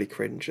you probably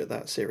cringe at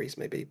that series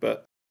maybe,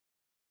 but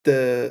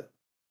I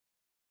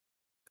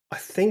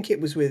think it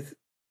was with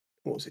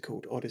what was it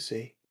called?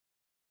 Odyssey.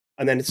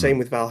 And then the same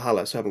with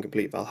Valhalla, so I haven't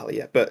completed Valhalla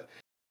yet, but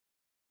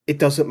it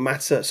doesn't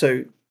matter.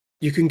 So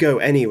you can go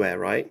anywhere,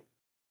 right?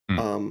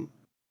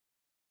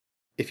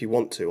 If you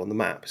want to on the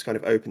map, it's kind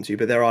of open to you,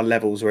 but there are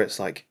levels where it's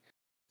like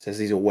says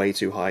these are way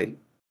too high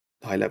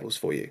levels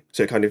for you.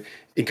 So it kind of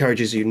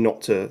encourages you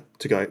not to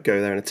go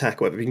there and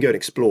attack or whatever. You can go and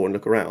explore and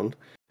look around,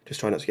 just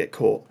try not to get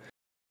caught.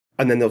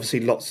 And then obviously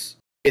lots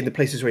in the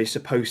places where you're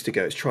supposed to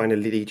go, it's trying to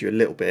lead you a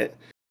little bit.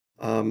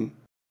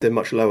 They're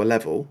much lower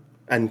level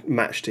and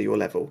match to your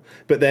level.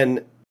 But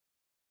then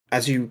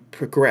as you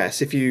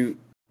progress, if you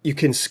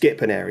can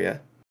skip an area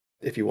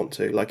if you want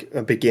to, like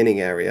a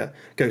beginning area,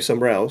 go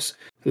somewhere else,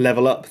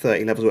 level up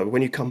 30 levels, whatever.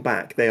 When you come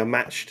back, they are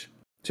matched.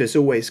 So it's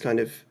always kind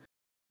of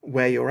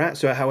where you're at.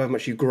 So however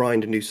much you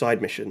grind and do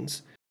side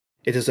missions,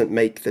 it doesn't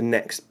make the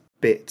next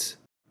bit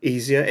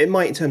easier. It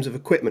might in terms of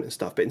equipment and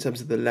stuff, but in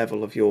terms of the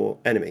level of your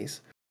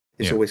enemies,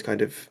 it's always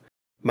kind of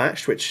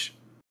matched, which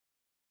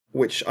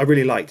I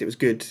really liked. It was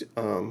good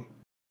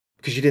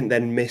because you didn't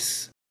then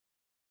miss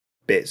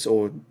bits,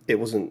 or it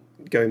wasn't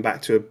going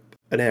back to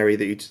an area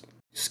that you'd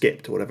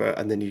skipped or whatever,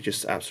 and then you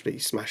just absolutely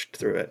smashed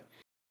through it.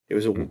 It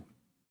was all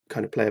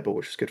kind of playable,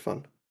 which was good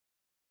fun.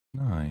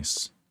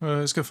 Nice.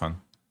 It's good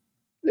fun.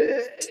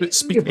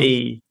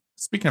 Speaking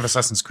Speaking of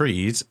Assassin's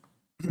Creed,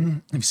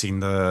 have you seen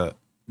the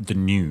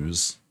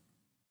news?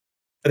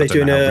 Are they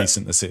doing how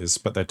recent this is,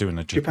 but they're doing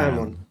a Japan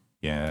one?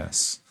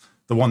 Yes,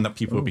 the one that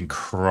people have been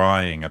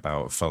crying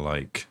about for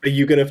like. Are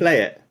you going to play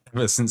it?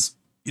 Ever since,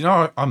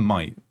 I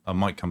might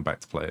come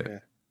back to play it. Yeah.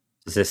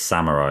 Is this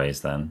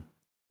samurais then?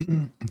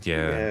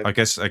 Yeah, I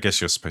guess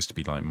you're supposed to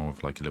be like more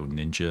of like a little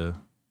ninja.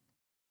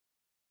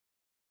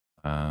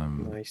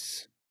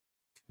 Nice.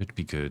 Could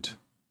be good,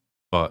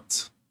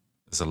 but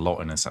there's a lot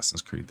in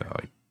Assassin's Creed that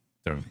I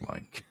don't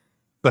like.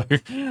 So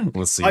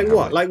we'll see. Like how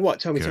what? it Like what?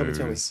 Tell me.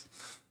 goes.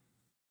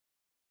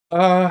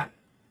 I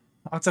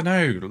don't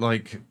know.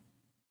 Like,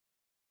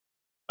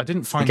 I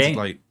didn't find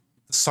like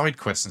the side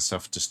quests and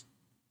stuff just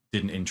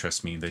didn't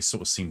interest me. They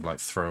sort of seemed like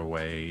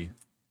throwaway,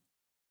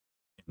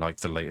 like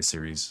the later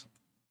series.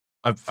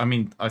 I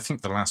mean, I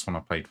think the last one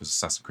I played was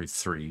Assassin's Creed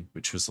 3,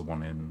 which was the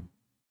one in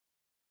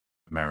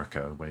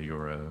America where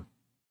you're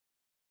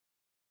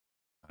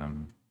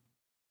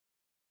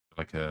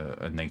like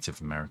a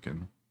Native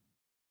American.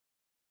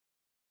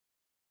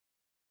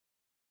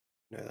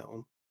 Know that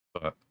one.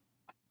 But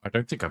I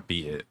don't think I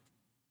beat it,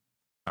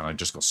 and I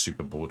just got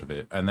super bored of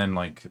it. And then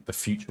like the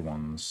future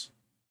ones,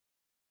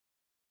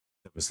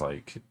 it was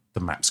like the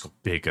maps got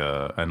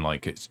bigger, and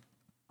like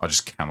I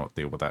just cannot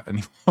deal with that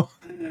anymore.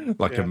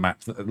 Like a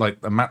map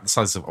the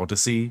size of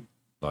Odyssey,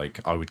 like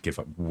I would give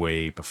up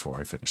way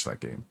before I finished that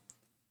game.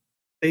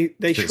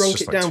 They shrunk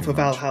it down for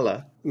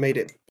Valhalla, made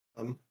it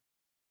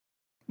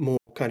more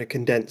kind of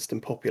condensed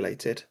and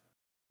populated.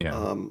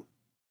 Yeah.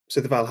 So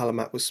the Valhalla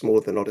map was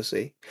smaller than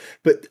Odyssey.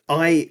 But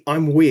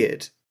I'm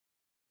weird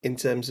in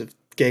terms of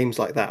games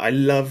like that. I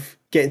love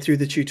getting through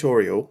the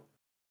tutorial.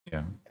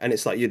 Yeah. And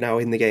it's like you're now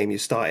in the game, you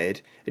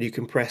started, and you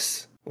can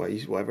press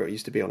whatever it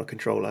used to be on a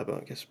controller,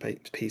 but I guess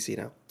it's PC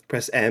now.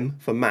 Press M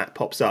for map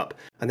pops up,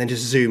 and then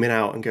just zooming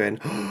out and going,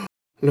 oh,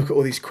 look at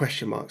all these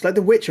question marks. Like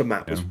the Witcher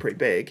map was pretty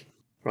big,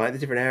 right? The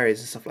different areas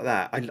and stuff like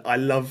that. I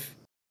love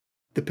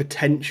the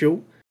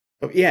potential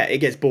of, it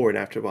gets boring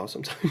after a while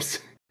sometimes,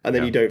 and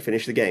then you don't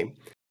finish the game.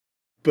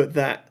 But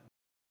that,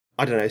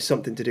 I don't know,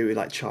 something to do with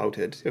like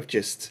childhood of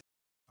just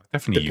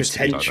definitely the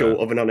potential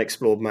of an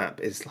unexplored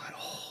map is like,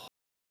 oh,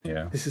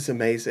 yeah, this is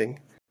amazing.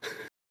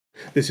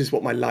 This is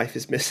what my life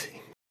is missing.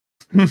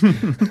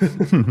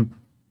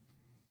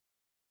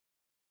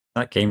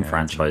 That game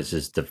franchise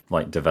has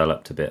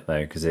developed a bit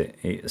though, because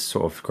it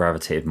sort of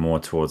gravitated more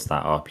towards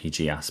that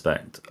RPG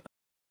aspect,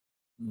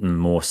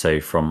 more so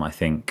from I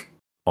think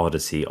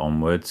Odyssey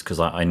onwards. Because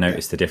I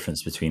noticed the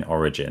difference between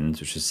Origins,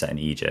 which was set in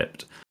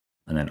Egypt,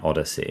 and then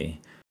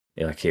Odyssey.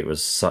 It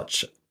was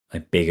such a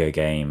bigger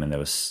game, and there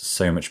was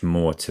so much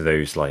more to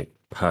those like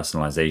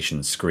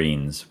personalization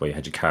screens where you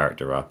had your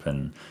character up,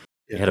 and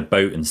you had a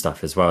boat and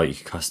stuff as well you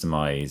could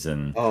customize.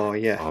 And oh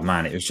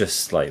man, it was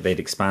just like they'd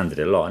expanded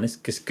it a lot, and it's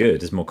just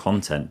good. There's more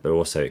content, but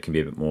also it can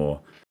be a bit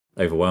more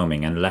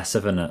overwhelming and less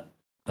of an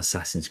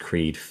Assassin's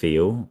Creed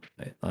feel.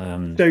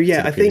 I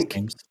think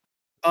games.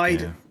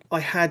 I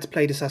had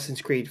played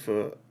Assassin's Creed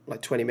for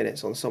like 20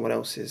 minutes on someone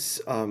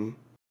else's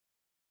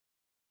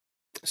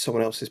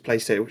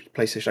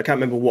PlayStation. I can't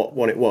remember what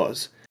one it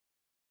was,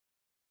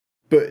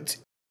 but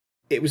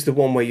it was the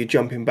one where you're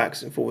jumping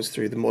backs and forwards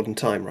through the modern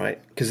time,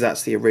 right? Because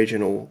that's the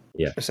original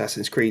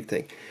Assassin's Creed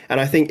thing.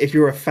 And I think if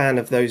you're a fan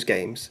of those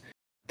games,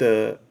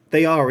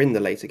 they are in the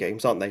later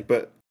games, aren't they?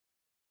 But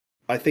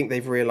I think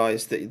they've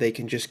realised that they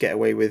can just get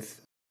away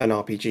with an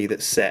RPG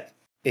that's set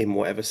in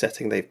whatever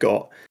setting they've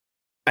got,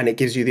 and it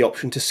gives you the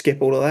option to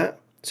skip all of that.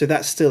 So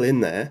that's still in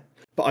there,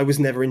 but I was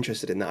never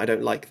interested in that. I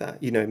don't like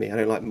that. You know me, I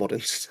don't like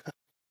modern stuff.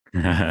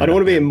 I don't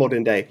want to be in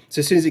modern day. So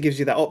as soon as it gives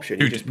you that option,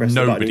 you just press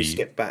the button and you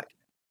skip back.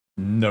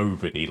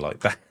 Nobody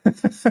liked that.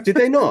 Did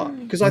they not?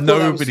 Because I thought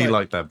nobody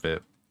liked that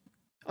bit.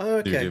 Oh,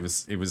 okay. Dude,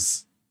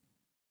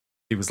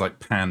 it was like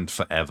panned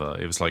forever.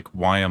 It was like,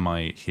 why am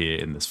I here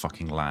in this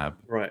fucking lab?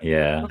 Right.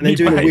 Yeah. And then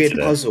doing a weird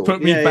puzzle.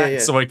 Put me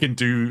back so I can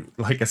do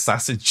like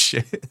assassin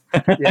shit.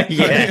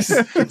 Yes.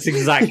 It's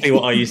exactly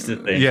what I used to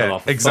think.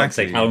 Yeah,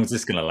 exactly. Sake, how long is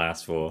this going to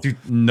last for? Dude,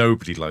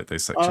 nobody liked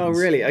those sections. Oh,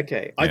 really?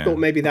 Okay. I thought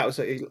maybe that was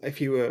if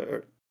you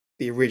were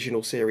the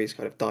original series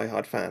kind of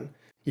diehard fan,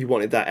 you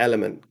wanted that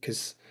element,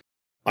 because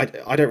I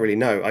don't really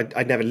know.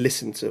 I'd never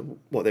listened to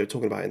what they were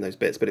talking about in those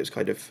bits, but it was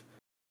kind of,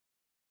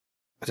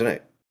 I don't know.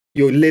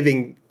 You're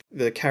living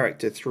the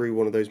character through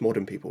one of those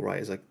modern people,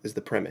 right? Is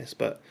the premise,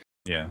 but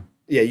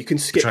you can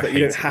skip that. You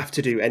don't have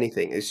to do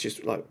anything. It's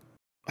just like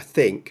I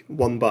think,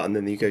 one button,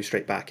 then you go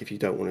straight back if you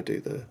don't want to do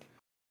the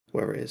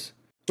where it is,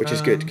 which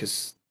is good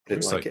because I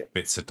didn't Looks like like it.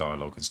 bits of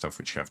dialogue and stuff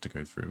which you have to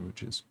go through,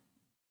 which is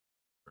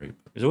great.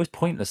 It was always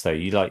pointless though.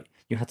 You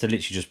had to literally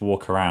just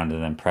walk around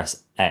and then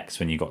press X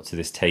when you got to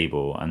this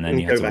table, and then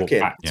And you had go to walk back in.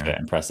 back to it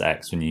and press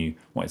X when you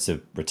wanted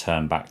to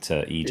return back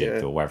to Egypt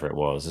Yeah. or wherever it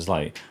was. It's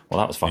like, well,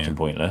 that was fucking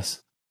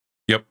pointless.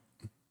 Yep.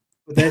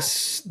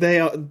 But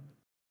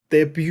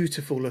they're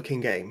beautiful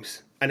looking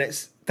games, and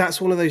that's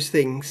one of those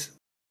things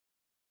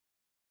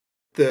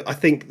that I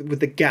think with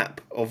the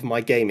gap of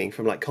my gaming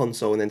from like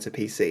console and then to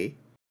PC,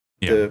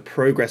 the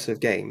progress of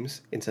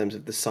games in terms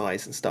of the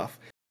size and stuff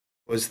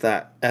was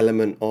that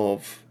element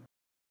of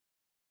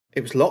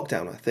it was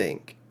lockdown, I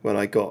think, when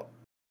I got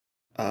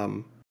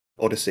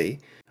Odyssey.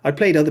 I'd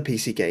played other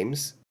PC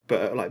games,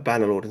 but like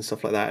Bannerlord and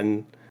stuff like that,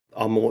 and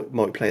our more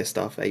multiplayer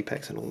stuff,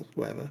 Apex and all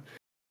whatever.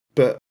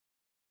 But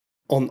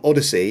on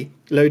Odyssey,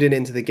 loading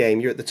into the game,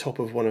 you're at the top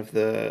of one of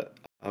the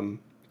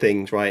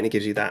things, right, and it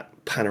gives you that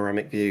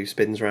panoramic view,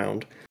 spins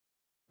round.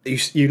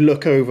 You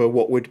look over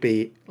what would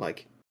be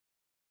like,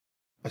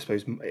 I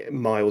suppose,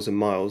 miles and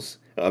miles,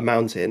 a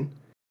mountain.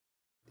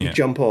 You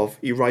jump off,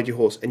 you ride your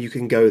horse, and you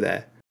can go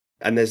there.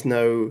 And there's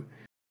no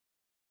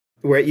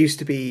where it used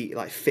to be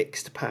like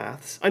fixed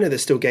paths. I know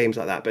there's still games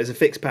like that, but there's a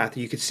fixed path.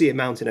 You could see a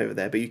mountain over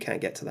there, but you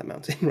can't get to that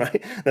mountain,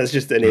 right? That's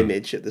just an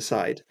image at the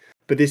side.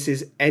 But this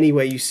is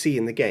anywhere you see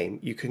in the game,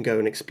 you can go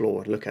and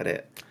explore and look at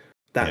it.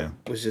 That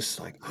was just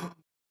like,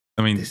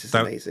 I mean, this is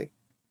amazing.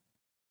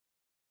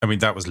 I mean,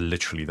 that was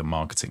literally the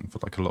marketing for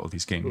like a lot of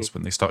these games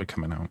when they started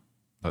coming out,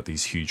 like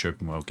these huge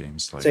open world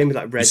games. Like, same with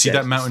like Red you see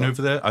Dead that mountain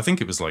over there? I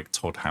think it was like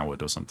Todd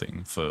Howard or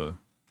something for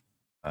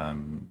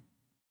one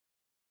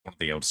of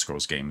the Elder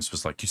Scrolls games.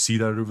 Was like, you see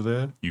that over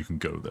there? You can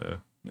go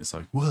there. And it's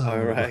like, whoa!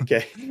 Oh, right,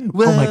 okay.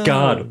 Oh my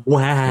god!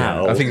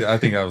 Wow! Yeah, I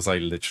think that was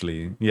like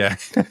literally,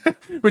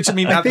 Which I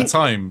mean, at the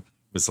time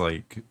was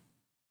like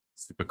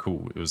super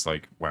cool. It was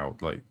like, wow,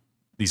 like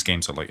these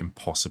games are like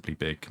impossibly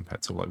big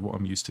compared to like what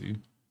I'm used to.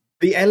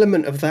 The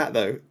element of that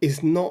though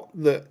is not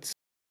that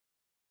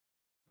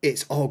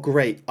it's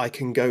great, I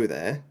can go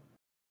there.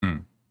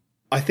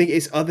 I think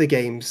it's other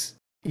games.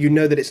 You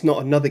know that it's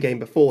not another game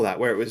before that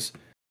where it was,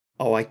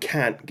 I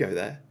can't go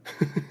there.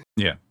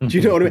 Yeah. Do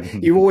you know what I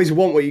mean? You always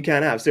want what you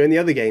can have. So in the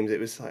other games, it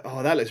was like,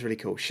 that looks really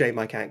cool. Shame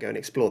I can't go and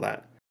explore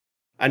that.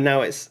 And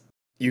now it's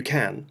you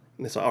can,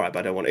 and it's like, all right, but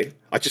I don't want to.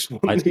 I just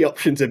want the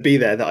option to be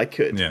there that I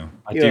could. Yeah,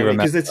 I do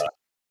remember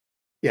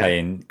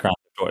playing Grand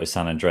Theft Auto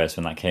San Andreas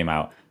when that came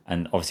out,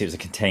 and obviously it was a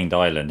contained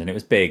island, and it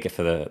was big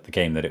for the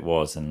game that it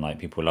was, and like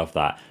people loved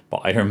that. But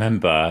I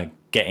remember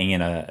getting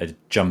in a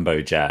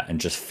jumbo jet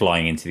and just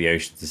flying into the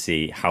ocean to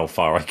see how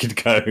far I could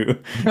go,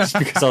 just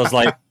because I was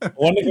like, I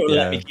wonder if it would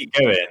let me keep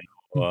going.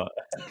 Or...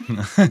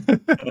 I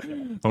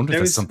wonder if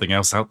there's something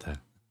else out there.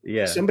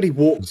 Yeah, somebody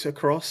walked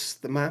across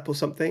the map or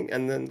something,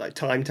 and then like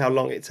timed how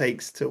long it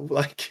takes to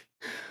like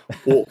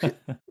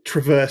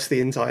traverse the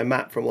entire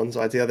map from one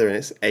side to the other, and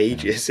it's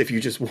ages if you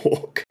just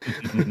walk.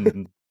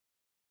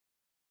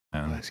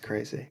 That's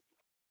crazy.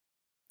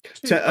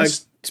 So,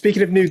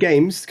 speaking of new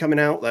games coming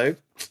out, though,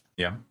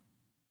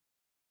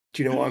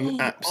 do you know what I'm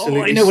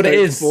absolutely I know what it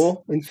is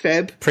for in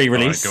Feb?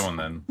 Pre-release. Right, go on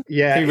then.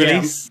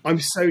 Pre-release. I'm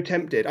so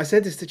tempted. I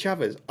said this to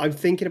Chavez. I'm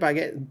thinking about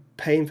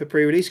paying for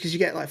pre-release because you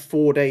get like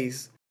 4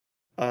 days.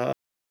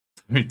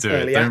 We do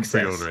it. Don't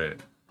pre-order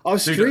it. I'll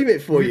stream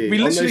it for you. We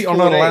literally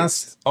on our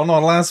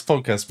last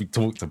podcast we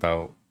talked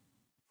about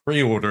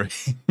pre-ordering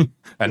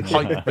and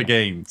hype the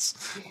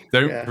games.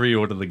 Don't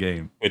pre-order the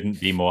game.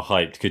 Couldn't be more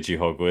hyped, could you,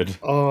 Hogwood?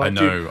 Oh, I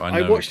know.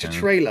 I watched a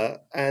trailer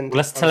and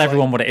let's tell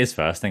everyone what it is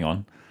first. Hang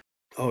on.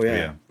 Oh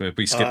yeah.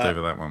 We skipped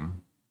over that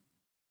one.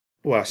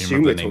 Well, I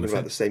assume we're talking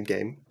about the same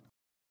game.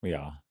 We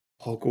are.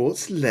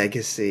 Hogwarts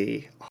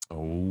Legacy.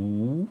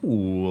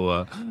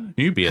 Oh,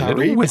 you be a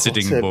Harry little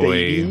wizarding Potter, boy.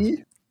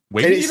 Baby.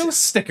 Wait till you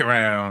stick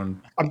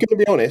around. I'm going to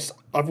be honest.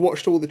 I've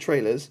watched all the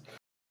trailers.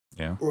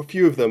 Yeah. Or a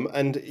few of them,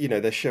 and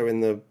they're showing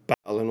the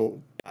battle and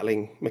all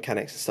battling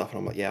mechanics and stuff, and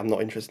I'm like, I'm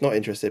not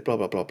interested, blah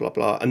blah blah blah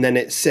blah. And then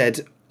it said,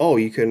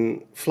 you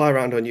can fly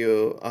around on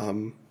your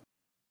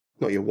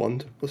not your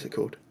wand. What's it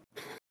called?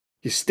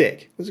 Your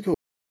stick. What's it called?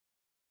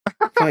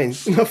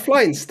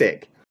 Flying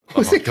stick.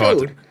 What's it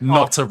called?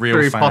 Not a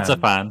real fan. Potter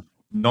fan.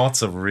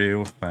 Not a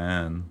real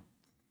fan.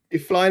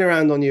 You're flying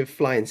around on your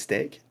flying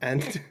stick,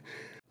 and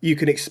you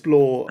can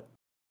explore.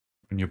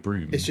 On your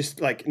broom. It's just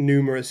like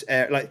numerous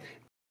like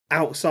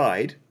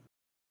outside.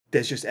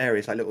 There's just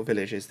areas like little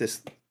villages.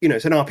 This,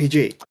 it's an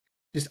RPG,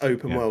 just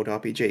open world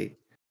RPG.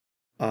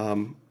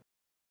 And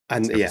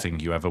it's everything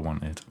you ever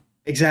wanted.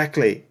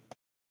 Exactly.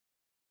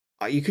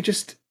 You could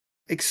just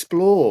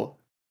explore.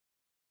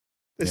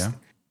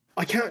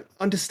 I can't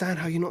understand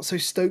how you're not so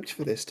stoked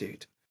for this,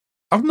 dude.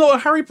 I'm not a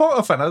Harry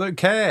Potter fan. I don't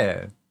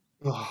care.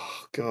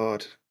 Oh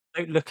God!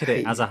 Don't look at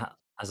it as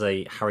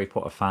a Harry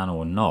Potter fan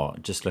or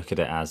not. Just look at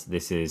it as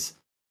this is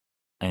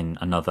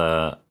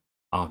another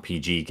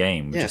RPG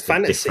game. Yeah, just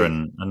fantasy.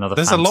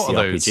 There's a lot of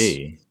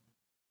RPG. those.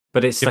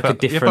 But it's like a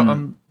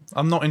different.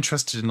 I'm not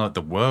interested in like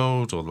the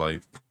world or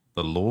like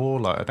the law.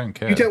 Like, I don't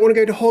care. You don't want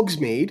to go to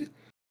Hogsmeade?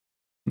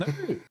 No,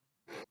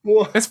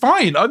 What? it's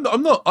fine. I'm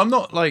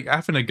not like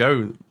having to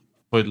go,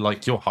 but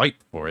like you're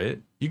hyped for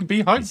it. You can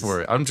be hyped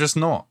for it. I'm just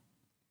not.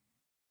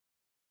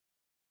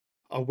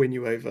 I'll win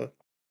you over.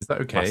 Is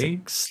that okay?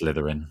 Classic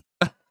Slytherin.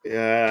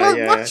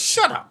 Yeah.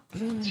 Shut up.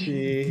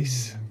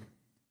 Jeez.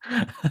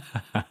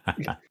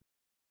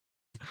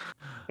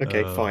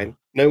 Okay, fine.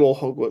 No more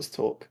Hogwarts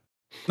talk.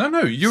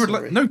 No. You would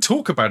Sorry. no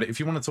talk about it if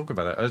you want to talk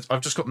about it.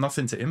 I've just got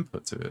nothing to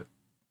input to it,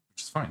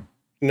 which is fine.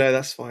 No,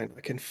 that's fine.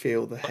 I can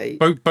feel the hate.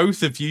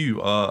 Both of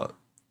you are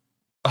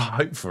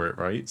hyped for it,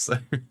 right? So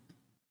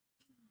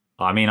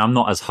I mean, I'm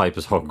not as hype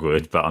as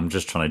Hogwarts, but I'm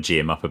just trying to G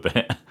him up a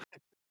bit.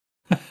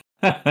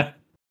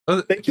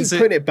 They keep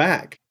putting it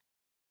back,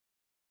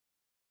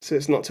 so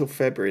it's not till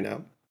February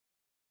now.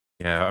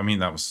 Yeah, I mean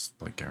that was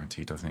like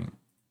guaranteed. I think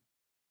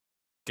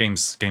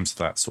games to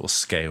that sort of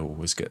scale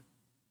always get.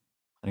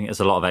 I think there's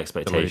a lot of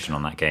expectation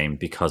on that game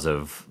because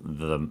of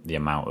the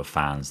amount of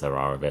fans there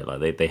are of it.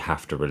 Like they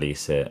have to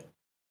release it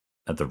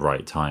at the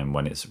right time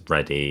when it's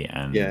ready,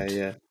 and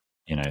Yeah.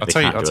 You know, they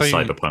can't do a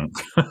Cyberpunk.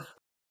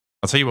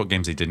 I'll tell you what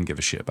games they didn't give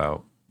a shit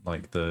about,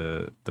 like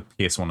the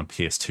PS1 and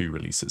PS2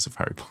 releases of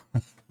Harry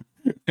Potter.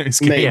 Those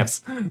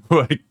games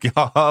were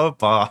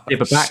garbage. Yeah,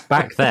 but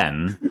back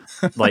then,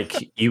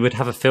 like you would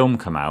have a film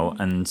come out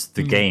and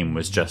the game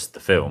was just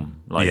the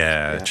film. Like,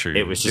 true.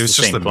 It was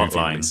just the plot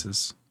line.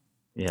 Releases.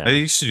 Yeah, they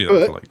used to do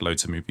that for like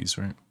loads of movies,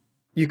 right?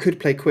 You could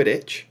play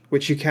Quidditch,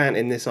 which you can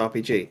in this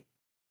RPG.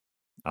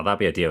 Oh, that'd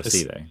be a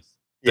DLC though.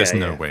 There's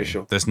no way. For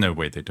sure. There's no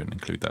way they don't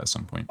include that at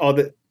some point. Oh,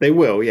 they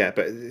will, yeah,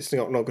 but it's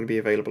not going to be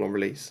available on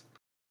release.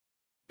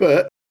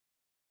 But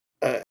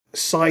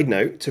side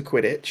note to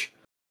Quidditch,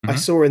 I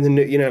saw in the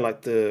new,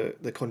 like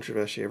the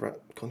controversy around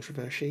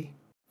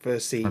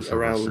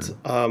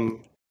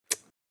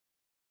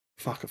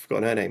fuck, I've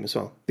forgotten her name as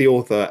well. The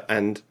author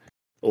and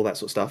all that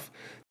sort of stuff.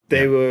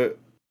 They were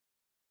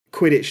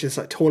Quidditch. There's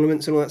like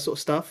tournaments and all that sort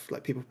of stuff.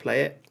 Like people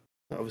play it.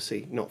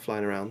 Obviously not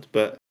flying around,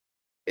 but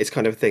it's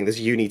kind of a thing.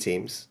 There's uni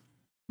teams.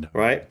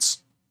 Right,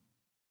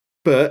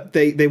 but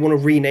they want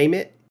to rename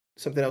it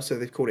something else, so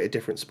they've called it a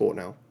different sport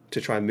now to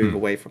try and move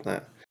away from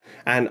that.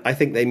 And I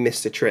think they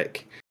missed a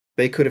trick.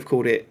 They could have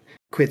called it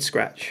Quid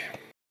Scratch.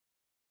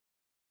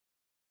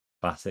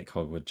 Classic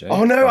Hogwarts joke.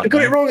 Oh no, I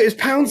got it wrong. It was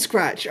Pound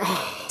Scratch.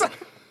 Oh.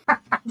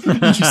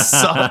 You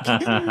suck.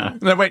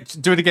 No, wait,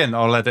 do it again.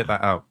 I'll edit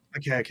that out.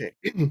 Okay.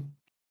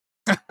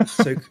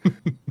 So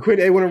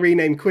they want to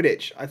rename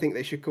Quidditch. I think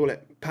they should call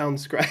it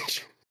Pound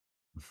Scratch.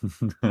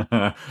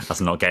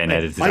 That's not getting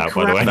edited out,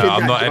 by the way. No,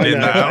 I'm not editing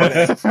that out.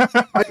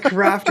 I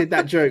crafted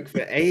that joke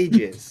for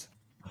ages.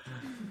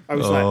 I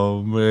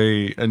was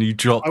mate, and you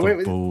dropped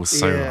the ball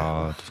so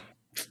hard.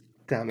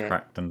 Damn it!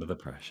 Cracked under the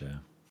pressure.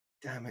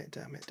 Damn it!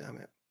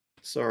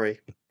 Sorry.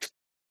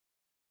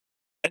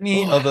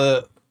 Any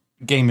other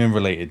gaming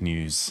related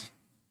news?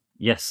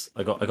 Yes,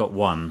 I got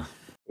one.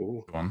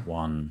 Ooh.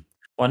 One.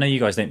 Well, I know you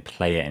guys don't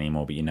play it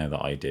anymore, but you know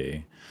that I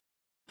do.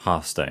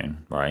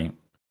 Hearthstone, right?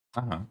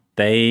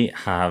 They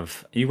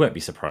have. You won't be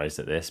surprised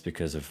at this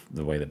because of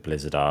the way that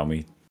Blizzard are. And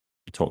we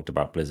talked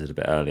about Blizzard a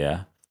bit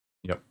earlier.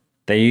 Yep.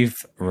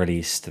 They've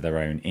released their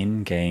own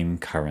in-game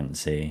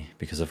currency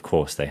because, of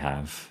course, they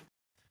have.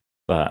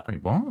 But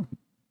wait, what?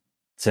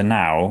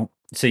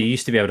 So you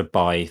used to be able to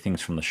buy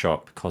things from the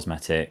shop,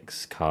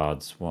 cosmetics,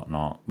 cards,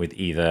 whatnot, with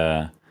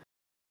either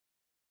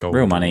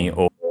real money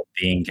or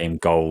the in-game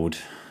gold.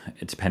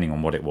 Depending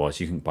on what it was,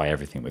 you can buy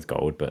everything with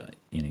gold, but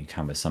you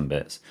can with some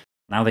bits.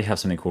 Now they have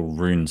something called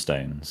rune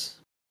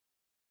stones.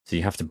 So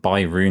you have to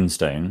buy rune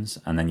stones,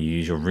 and then you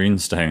use your rune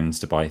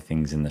stones to buy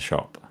things in the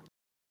shop.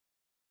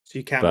 So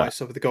you can't buy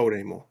stuff with the gold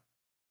anymore?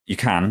 You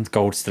can.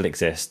 Gold still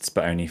exists,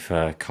 but only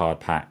for card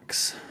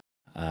packs.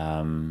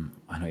 I'm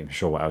not even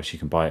sure what else you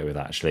can buy it with,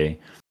 actually.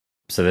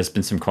 So there's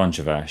been some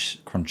controversy.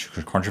 Come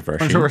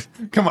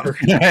on.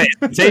 It's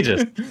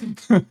contagious.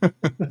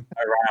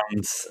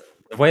 Around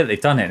the way that they've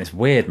done it, and it's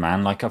weird,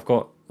 man. Like I've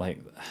got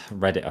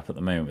Reddit up at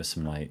the moment with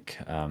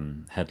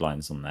some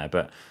headlines on there,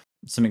 but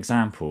some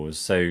examples.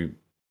 So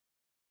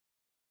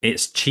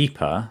it's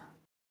cheaper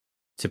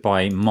to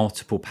buy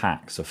multiple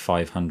packs of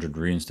 500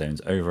 runestones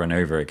over and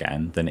over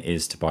again than it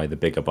is to buy the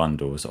bigger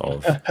bundles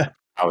of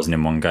 1,000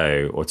 in one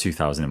go or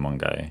 2,000 in one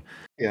go.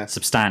 Yeah,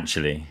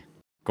 substantially.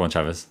 Go on,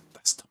 Travis.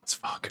 That's dumb as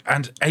fuck.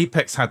 And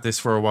Apex had this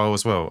for a while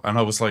as well, and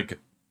I was like,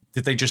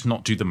 did they just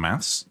not do the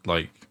maths?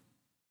 Like,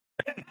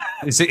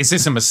 is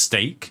this a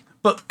mistake?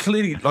 But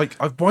clearly,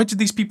 why do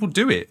these people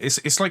do it?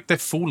 It's like they're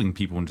fooling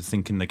people into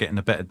thinking they're getting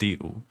a better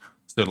deal.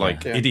 So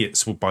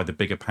idiots will buy the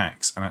bigger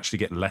packs and actually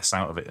get less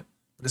out of it.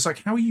 But it's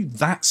like, how are you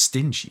that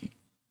stingy?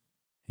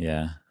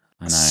 Yeah,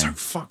 I know. It's so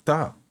fucked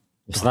up.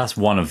 So that's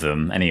one of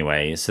them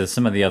anyway. So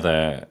some of the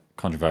other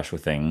controversial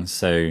things.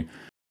 So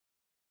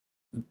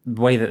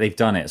the way that they've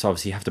done it, so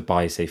obviously you have to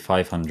buy, say,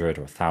 500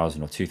 or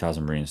 1,000 or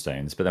 2,000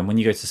 runestones. But then when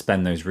you go to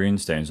spend those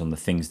runestones on the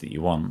things that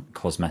you want,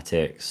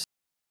 cosmetics,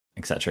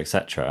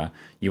 etc.,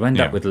 you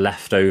end up with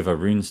leftover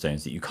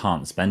runestones that you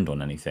can't spend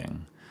on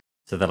anything.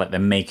 So they're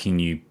making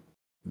you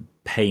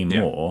pay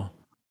more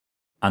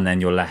and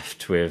then you're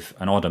left with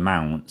an odd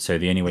amount. So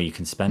the only way you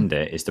can spend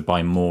it is to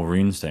buy more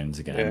runestones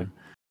again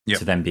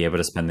to then be able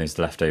to spend those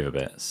leftover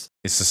bits.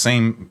 It's the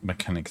same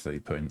mechanic that they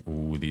put in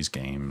all these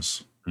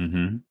games.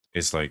 Mm-hmm.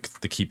 It's like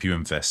they keep you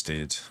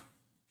invested.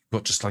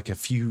 Got just like a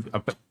few.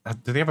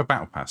 Do they have a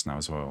battle pass now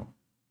as well?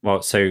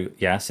 Well, so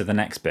the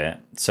next bit.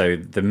 So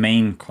the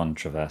main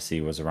controversy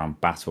was around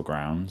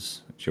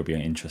battlegrounds, which will be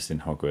interesting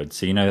in Hogwarts.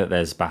 So you know that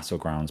there's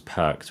battlegrounds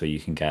perks where you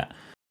can get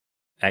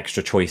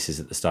extra choices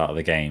at the start of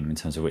the game in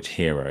terms of which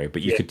hero,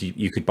 but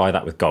you could buy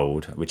that with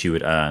gold, which you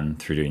would earn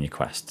through doing your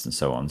quests and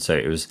so on. So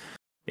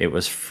it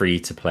was free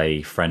to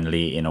play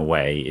friendly in a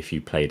way if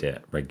you played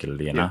it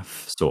regularly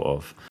enough, sort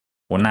of.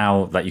 Well,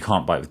 now that you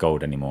can't buy it with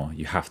gold anymore,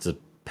 you have to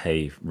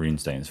pay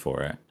runestones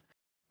for it,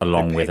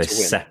 along with a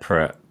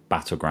separate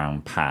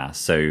battleground pass.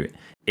 So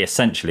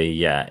essentially,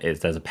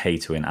 there's a pay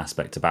to win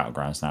aspect to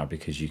battlegrounds now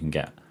because you can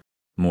get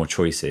more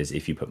choices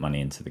if you put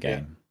money into the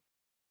game.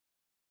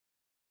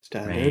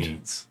 Standard.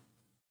 Right.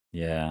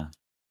 Yeah.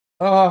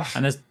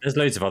 And there's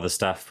loads of other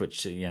stuff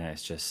which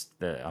it's just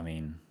that, I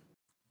mean,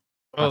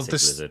 classic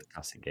Blizzard,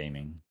 classic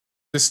gaming.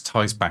 This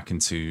ties back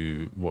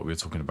into what we were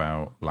talking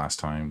about last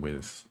time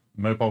with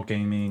mobile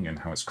gaming and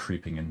how it's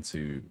creeping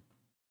into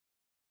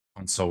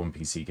console and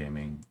PC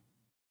gaming.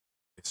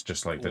 It's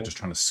just like they're just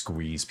trying to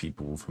squeeze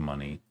people for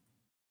money.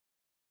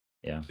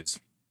 Yeah. It's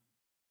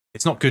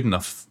not good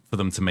enough for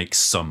them to make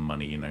some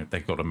money,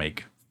 they've got to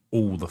make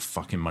all the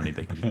fucking money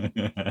they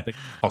can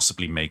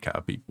possibly make out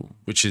of people,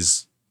 which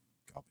is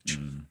garbage.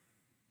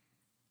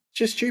 It's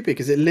just stupid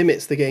because it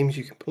limits the games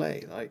you can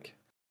play. Like,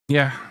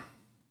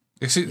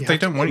 they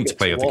don't want you to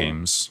play other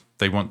games.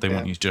 They want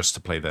you just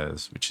to play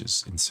theirs, which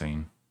is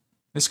insane.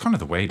 It's kind of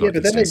the way. But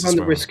then they run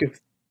the risk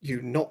of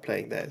you not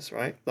playing theirs,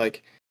 right?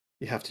 Like,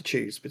 you have to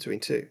choose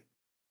between two.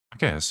 I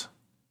guess.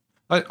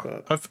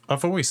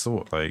 I've always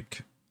thought,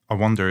 like, I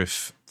wonder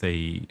if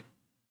they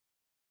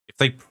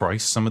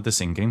price some of this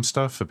in-game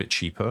stuff a bit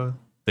cheaper,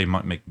 they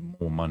might make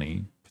more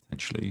money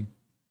potentially,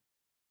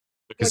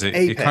 because like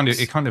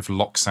it kind of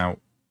locks out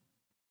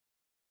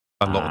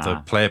a lot of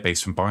the player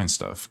base from buying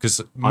stuff.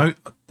 Because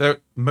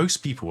most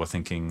people are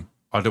thinking,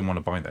 I don't want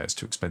to buy that; it's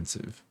too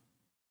expensive.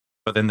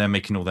 But then they're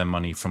making all their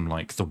money from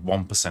like the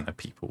 1% of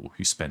people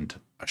who spend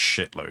a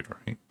shitload,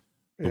 right?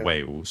 The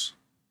whales.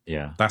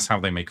 Yeah, that's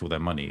how they make all their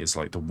money. Is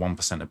like the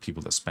 1% of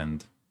people that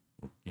spend,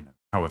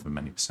 however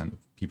many percent of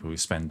people who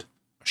spend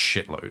a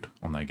shitload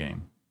on their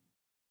game.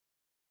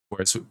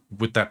 Whereas,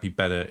 would that be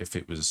better if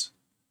it was,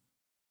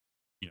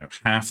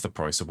 half the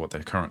price of what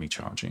they're currently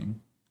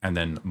charging, and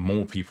then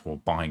more people are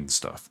buying the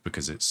stuff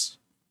because it's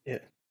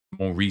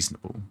more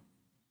reasonable?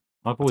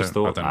 I've always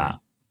thought that,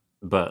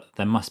 but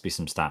there must be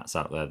some stats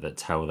out there that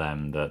tell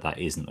them that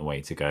isn't the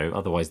way to go.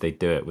 Otherwise, they'd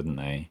do it, wouldn't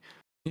they?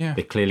 Yeah,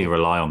 they clearly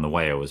rely on the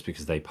whales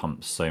because they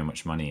pump so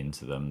much money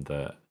into them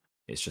that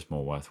it's just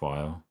more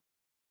worthwhile.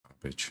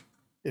 Bitch.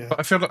 Yeah. But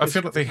I feel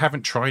like they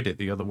haven't tried it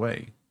the other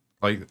way.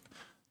 Like,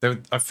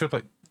 I feel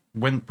like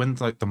when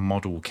like the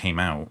model came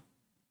out,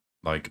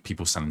 like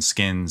people selling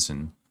skins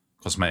and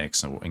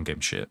cosmetics or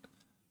in-game shit,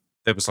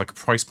 there was like a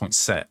price point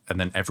set, and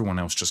then everyone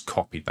else just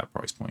copied that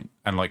price point,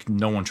 and like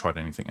no one tried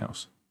anything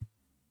else.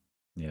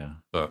 Yeah,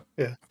 but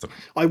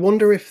I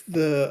wonder if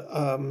the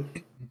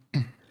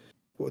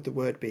what would the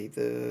word be?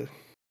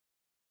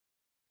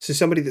 So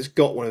somebody that's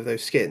got one of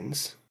those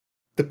skins,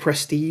 the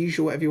prestige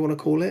or whatever you want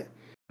to call it,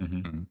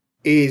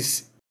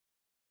 it's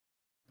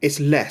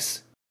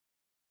less,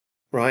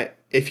 right?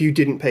 If you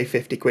didn't pay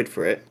 50 quid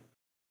for it,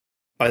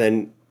 and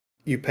then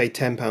you pay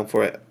 £10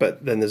 for it,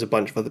 but then there's a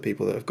bunch of other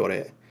people that have got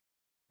it,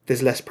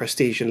 there's less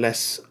prestige and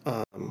less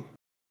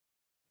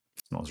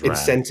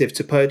incentive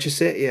to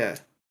purchase it. Yeah,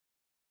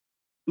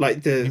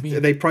 like are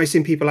they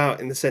pricing people out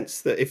in the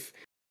sense that if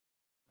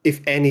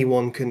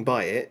anyone can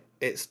buy it,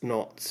 it's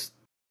not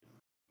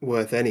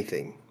worth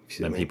anything.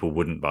 Then people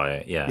wouldn't buy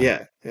it.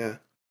 Yeah. No,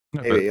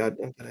 maybe I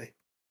don't know.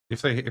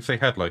 If they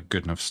had like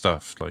good enough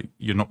stuff, like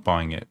you're not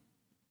buying it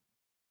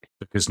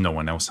because no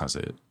one else has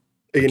it.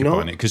 Like, you're not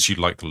buying it because you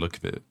like the look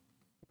of it.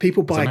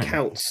 People buy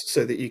accounts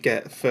so that you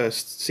get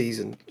first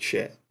season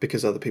shit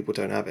because other people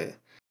don't have it.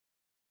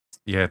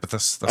 Yeah, but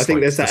that's I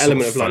think there's that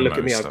element of like, look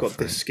at me, I've got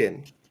this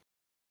skin.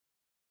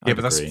 Yeah,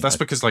 but that's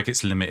because like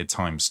it's limited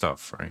time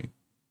stuff, right?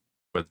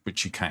 But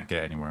which you can't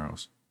get anywhere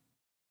else.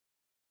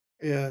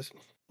 Yeah,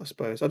 I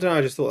suppose. I don't know.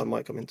 I just thought that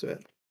might come into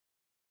it.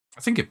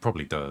 I think it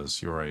probably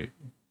does. You're right.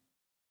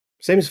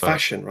 Same as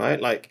fashion,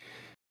 right? Like,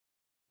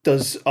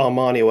 does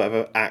Armani or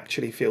whatever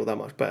actually feel that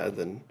much better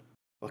than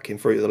fucking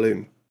Fruit of the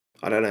Loom?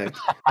 I don't know.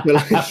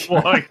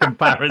 What a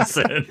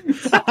comparison!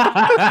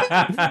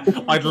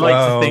 I'd like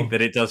to think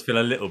that it does feel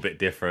a little bit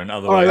different.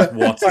 Otherwise,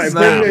 what is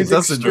that? It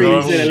doesn't in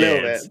a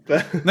little bit.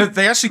 But... No,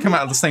 they actually come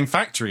out of the same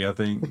factory, I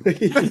think.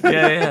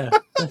 yeah,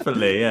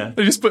 definitely. Yeah,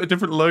 they just put a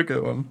different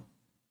logo on.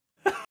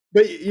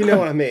 But you know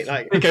what I mean?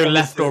 Like, they go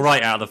left or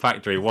right out of the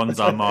factory. One's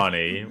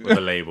Armani with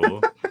a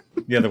label.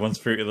 The other one's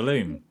Fruit of the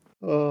Loom.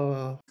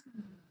 Oh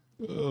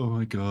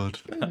my god.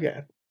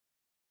 Yeah,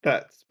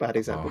 that's a bad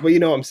example. But you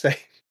know what I'm saying?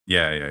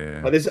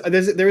 Yeah. Like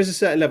there is a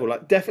certain level,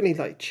 like definitely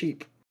like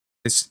cheap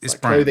It's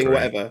like brand, clothing or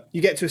right? whatever.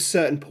 You get to a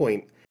certain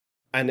point,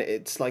 and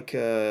it's like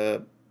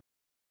your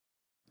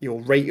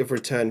rate of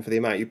return for the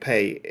amount you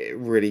pay, it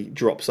really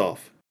drops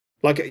off.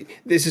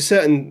 Like there's a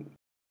certain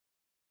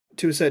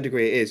to a certain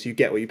degree, it is you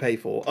get what you pay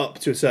for up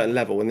to a certain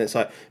level, and it's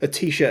like a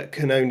t-shirt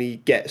can only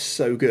get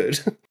so good.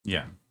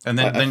 Yeah, and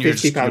Like a then you're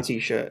just £50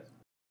 t-shirt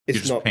you're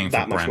is just not paying for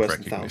that much brand worse than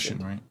recognition,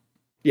 1,000. right?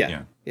 Yeah,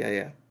 Yeah, yeah,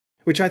 yeah.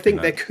 Which I I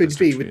think there could that's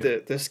be literally with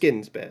it. the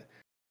skins bit.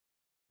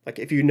 Like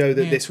if you know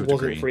that Yeah, this to a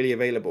wasn't degree. freely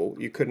available,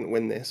 you couldn't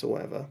win this or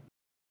whatever.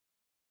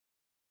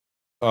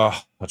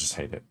 Oh, I just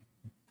hate it.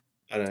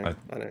 I know,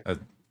 I, I know. I,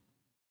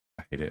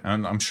 I hate it,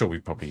 and I'm sure we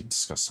probably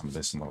discussed some of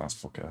this in the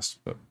last podcast.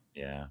 But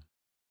Yeah.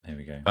 There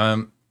we go.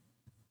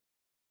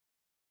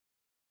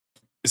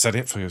 is that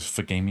it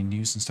for gaming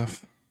news and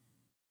stuff?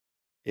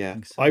 Yeah,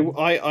 think so.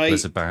 I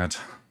Is it bad?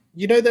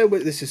 you know,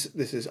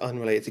 this is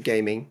unrelated to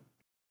gaming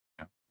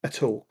Yeah.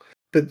 at all,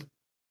 but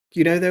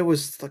you know, there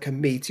was like a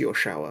meteor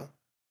shower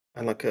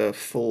and like a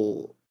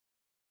full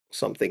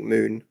something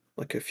moon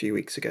like a few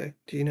weeks ago.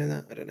 Do you know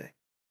that? I don't know.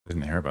 I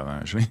didn't hear about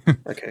that actually.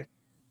 Okay.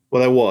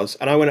 Well, there was,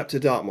 and I went up to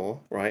Dartmoor,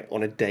 right,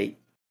 on a date,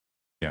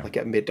 Yeah. like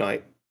at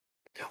midnight.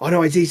 Oh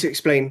no, I need to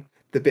explain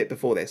the bit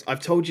before this.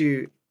 I've told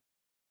you.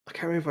 I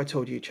can't remember if I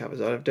told you,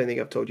 Chavez. I don't think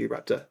I've told you,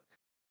 Raptor.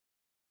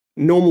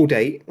 Normal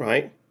date,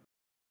 right?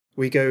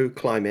 We go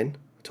climbing.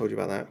 I told you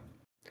about that.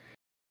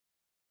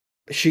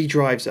 She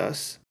drives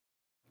us,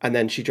 and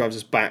then she drives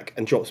us back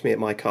and drops me at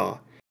my car.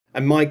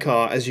 And my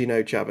car, as you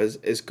know, Chavez,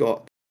 has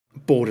got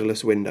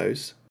borderless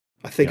windows.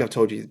 I think Yeah. I've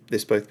told you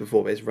this both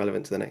before, but it's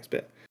relevant to the next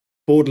bit.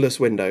 Borderless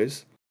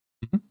windows.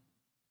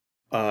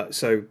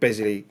 So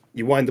basically,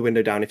 you wind the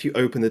window down. If you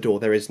open the door,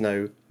 there is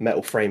no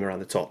metal frame around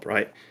the top,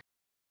 right?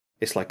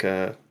 It's like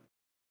a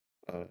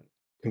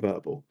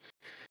convertible.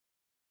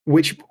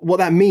 Which what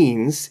that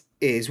means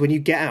is when you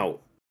get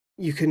out,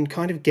 you can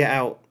kind of get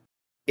out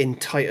in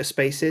tighter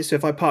spaces. So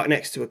if I park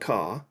next to a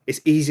car,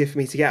 it's easier for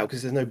me to get out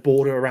because there's no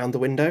border around the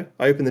window.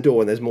 I open the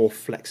door and there's more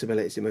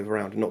flexibility to move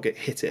around and not get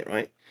hit it,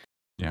 right?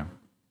 Yeah.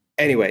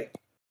 Anyway,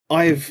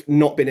 I've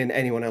not been in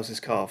anyone else's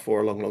car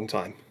for a long, long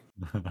time.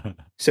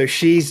 So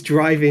she's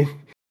driven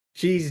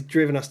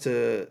us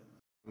to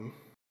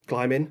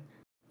climbing,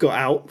 got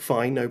out,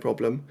 fine, no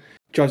problem.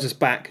 Drives us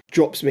back,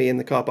 drops me in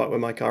the car park where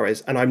my car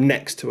is, and I'm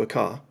next to a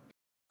car.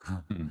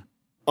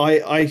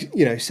 I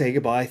say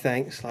goodbye,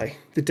 thanks. Like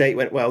the date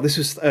went well. This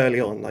was early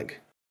on, like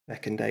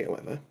second date or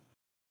whatever.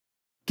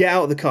 Get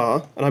out of the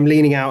car, and I'm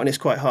leaning out, and it's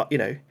quite hard.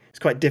 It's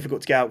quite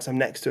difficult to get out because I'm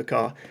next to a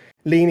car.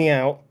 Leaning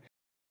out,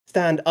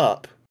 stand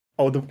up.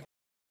 Oh, the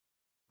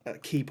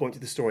key point to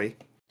the story: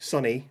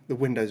 sunny. The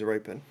windows are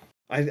open.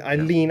 I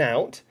lean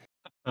out.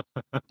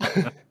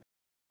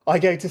 I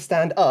go to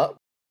stand up.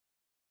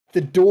 The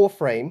door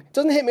frame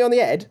doesn't hit me on the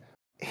head.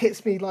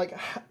 Hits me like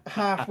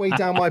halfway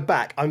down my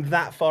back. I'm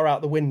that far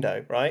out the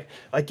window, right?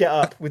 I get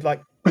up with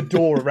like the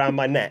door around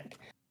my neck.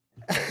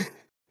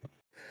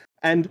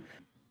 And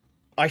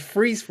I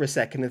freeze for a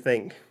second and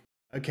think,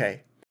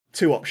 okay,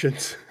 two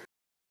options.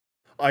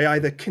 I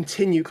either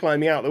continue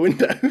climbing out the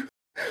window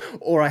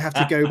or I have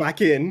to go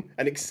back in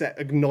and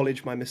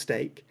acknowledge my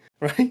mistake,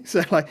 right?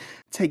 So I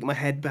take my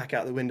head back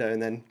out the window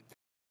and then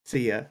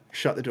see ya,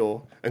 shut the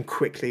door, and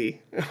quickly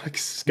like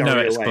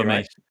scurry away,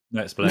 right?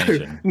 No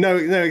explanation. No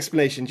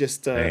explanation.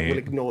 Just we'll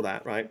ignore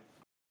that, right?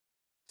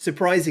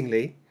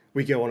 Surprisingly,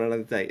 we go on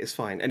another date. It's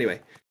fine.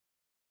 Anyway,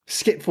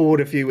 skip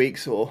forward a few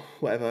weeks or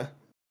whatever.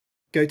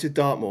 Go to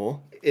Dartmoor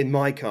in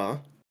my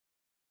car.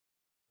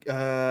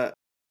 All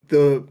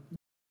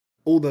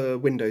the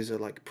windows are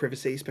like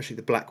privacy, especially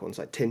the black ones,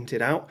 like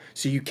tinted out,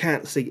 so you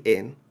can't see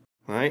in.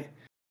 Right?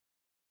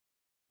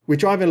 We're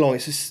driving along.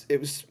 It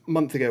was a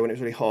month ago when it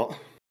was really hot.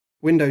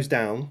 Windows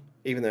down,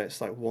 even though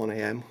it's like 1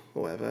 a.m.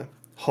 or whatever.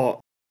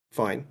 Hot,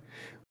 fine.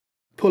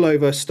 Pull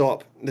over,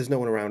 stop. There's no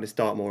one around. It's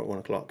Dartmoor at 1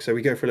 o'clock. So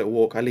we go for a little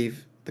walk. I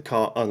leave the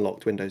car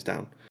unlocked, windows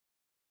down.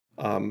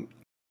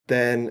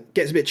 Then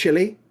gets a bit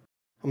chilly.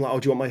 I'm like, oh,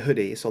 do you want my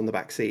hoodie? It's on the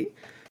back seat.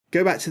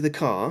 Go back to the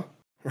car,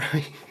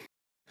 right?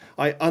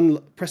 I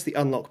press the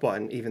unlock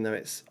button, even though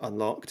it's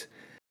unlocked.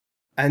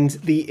 And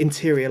the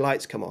interior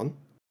lights come on.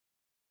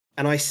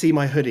 And I see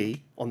my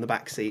hoodie on the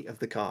back seat of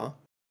the car.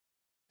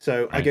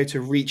 So I go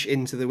to reach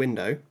into the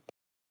window.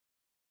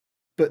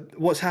 But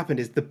what's happened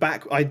is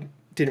I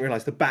didn't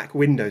realize the back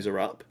windows are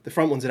up. The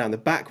front ones are down. The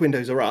back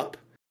windows are up.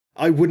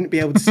 I wouldn't be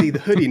able to see the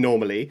hoodie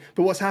normally.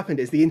 But what's happened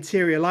is the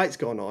interior light's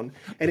gone on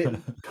and it's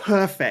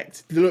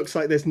perfect. It looks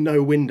like there's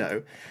no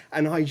window.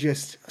 And I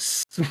just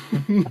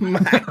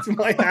smacked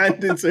my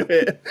hand into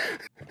it.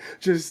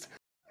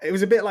 It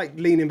was a bit like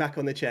leaning back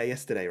on the chair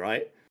yesterday,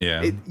 right?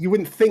 Yeah. You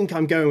wouldn't think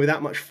I'm going with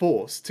that much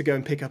force to go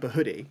and pick up a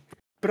hoodie.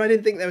 But I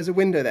didn't think there was a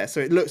window there. So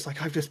it looks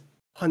like I've just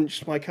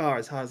punched my car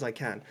as hard as I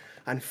can.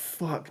 And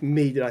fuck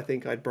me, did I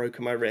think I'd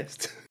broken my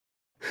wrist.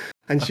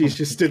 And she's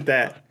just stood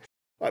there.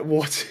 Like,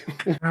 what?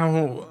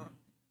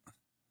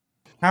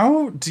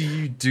 How do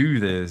you do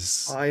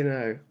this? I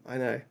know.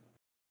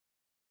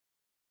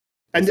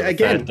 And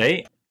again, third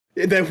date?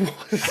 There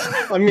was.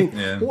 I mean,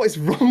 what is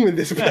wrong with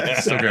this person?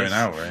 Still going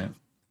out, right?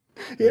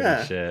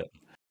 Yeah. Shit.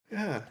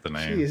 Yeah, Dunno.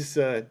 she is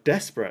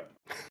desperate.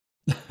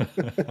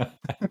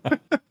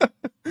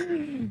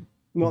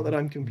 Not that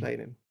I'm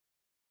complaining.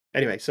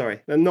 Anyway,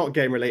 sorry. Not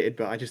game related,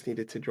 but I just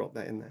needed to drop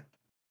that in there.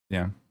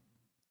 Yeah.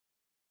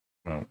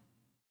 Well,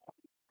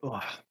 Oh,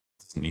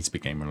 doesn't need to be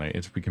game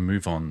related. We can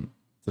move on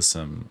to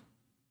some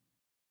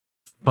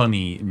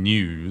funny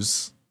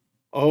news.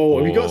 oh,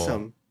 have you got or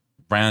some?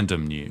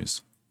 Random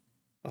news.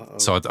 Uh-oh.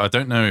 So I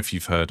don't know if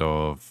you've heard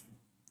of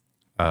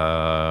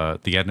the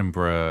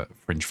Edinburgh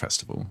Fringe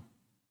Festival.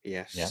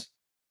 Yes.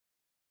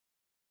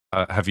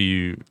 Yeah. Have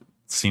you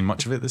seen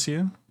much of it this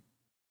year?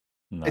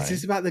 No. Is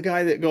this about the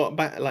guy that got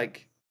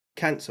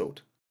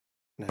cancelled?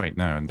 No. Wait,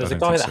 no. There's I a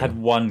don't guy think that so. had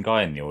one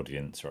guy in the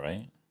audience,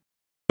 right?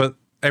 But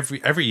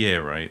every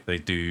year, right, they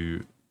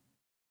do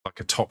like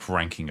a top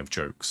ranking of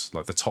jokes,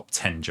 like the top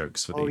 10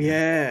 jokes for the Oh year.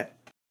 yeah.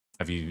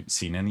 Have you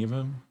seen any of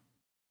them?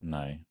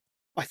 No.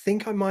 I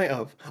think I might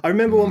have. I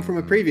remember one from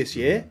a previous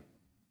year,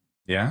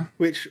 Yeah.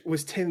 which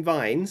was Tim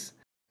Vines,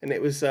 and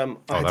it was I had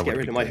that to get would've rid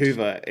been of my good.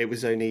 Hoover. It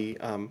was only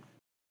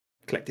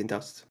collecting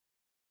dust.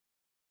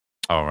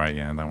 Oh right,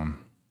 yeah, that one.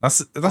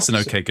 That's an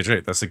okay good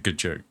joke. That's a good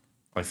joke,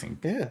 I think.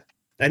 Yeah.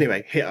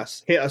 Anyway, hit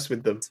us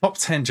with them. Top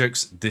 10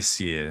 jokes this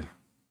year.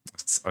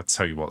 I'll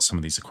tell you what, some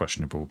of these are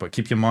questionable, but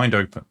keep your mind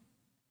open.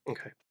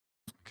 Okay.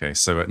 Okay,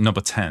 so at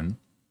number 10,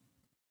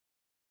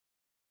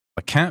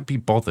 I can't be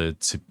bothered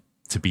to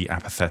be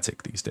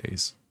apathetic these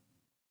days.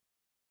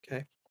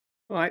 Okay.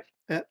 All right.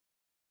 Yeah.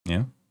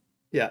 Yeah.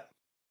 Yeah.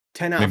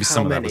 10 out Maybe of how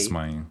some many? of that was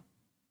my.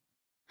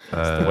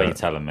 It's the way you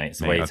tell him, mate. It's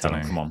the way you I tell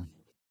don't him. know. Come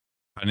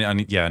on.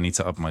 I need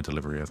to up my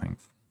delivery, I think.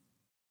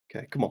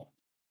 Okay, come on.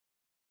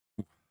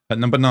 At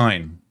number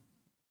 9,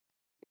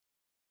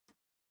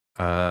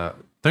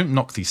 don't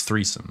knock these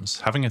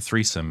threesomes. Having a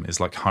threesome is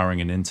like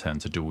hiring an intern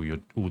to do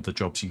all the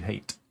jobs you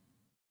hate.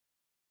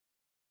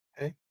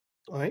 Okay.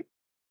 All right.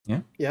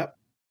 Yeah. Yeah.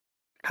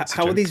 It's a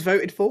How are joke. these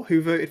voted for?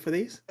 Who voted for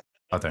these?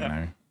 I don't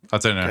know. I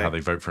don't know Okay. how they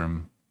vote for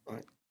him.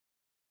 Right. To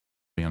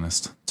be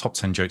honest. Top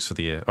 10 jokes for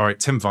the year. All right,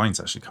 Tim Vine's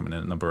actually coming in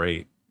at number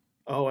 8.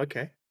 Oh,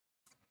 okay.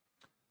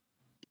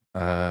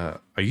 I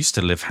used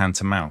to live hand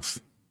to mouth.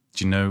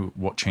 Do you know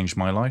what changed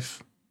my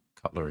life?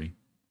 Cutlery.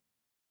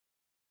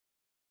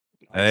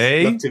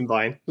 Hey, Love Tim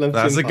Vine.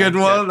 that's a good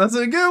one. That's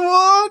a good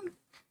one.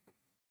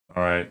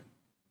 All right.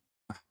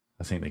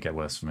 I think they get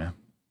worse from here.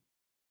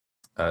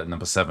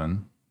 Number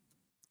 7.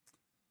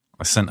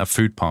 I sent a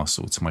food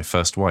parcel to my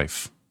first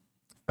wife.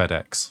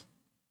 FedEx.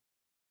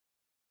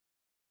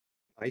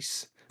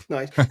 Nice.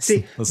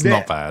 See, That's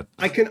not bad.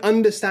 I can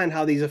understand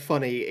how these are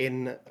funny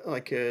in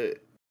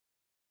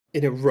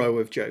a row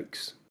of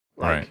jokes.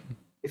 Right.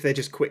 If they're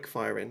just quick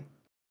firing.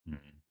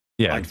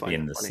 Yeah. I'd find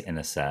In it the funny. in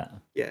a set.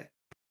 Yeah.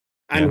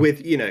 And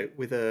Yeah.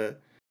 with a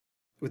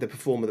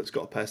performer that's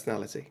got a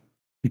personality.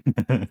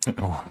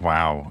 Oh,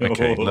 wow.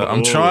 Okay. Look,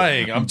 I'm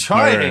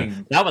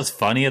trying. That was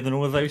funnier than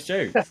all of those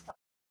jokes.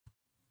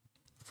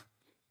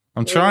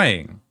 I'm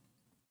trying.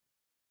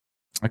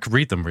 I could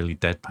read them really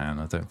deadpan.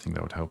 I don't think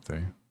that would help,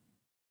 though.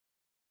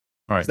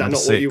 All right, Is that number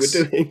not 6. what you were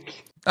doing?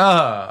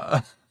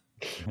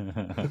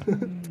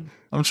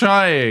 I'm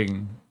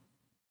trying.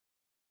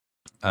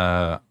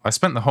 I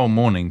spent the whole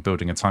morning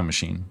building a time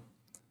machine.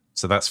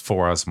 So that's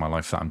 4 hours of my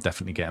life that I'm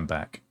definitely getting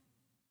back.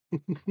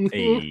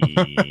 Hey.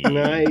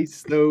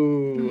 Nice.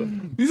 No.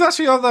 These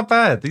actually aren't that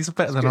bad. These are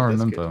better That's than I good,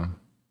 that's remember.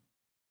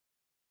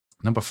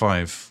 Number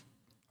 5.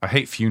 I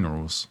hate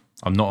funerals.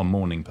 I'm not a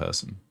mourning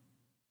person.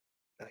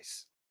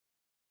 Nice.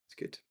 It's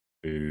good.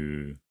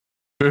 Ooh.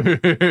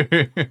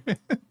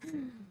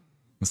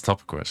 It's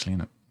topical, actually,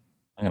 isn't it?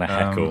 I'm gonna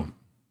heckle.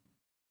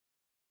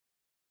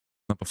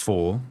 Number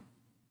 4.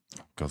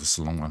 Oh, God, this is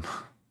a long one.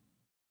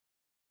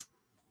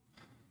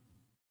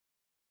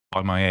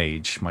 By my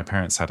age, my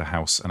parents had a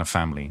house and a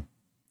family.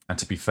 And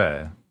to be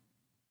fair,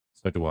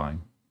 so do I.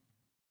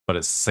 But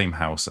it's the same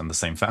house and the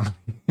same family.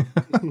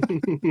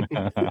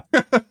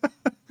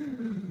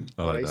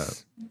 I like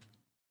that.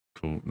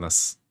 Cool.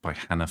 That's by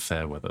Hannah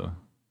Fairweather.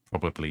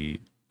 Probably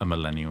a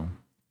millennial.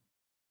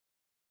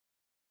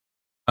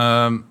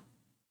 At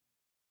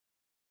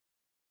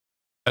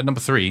number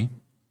 3,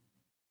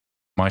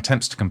 my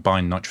attempts to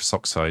combine nitrous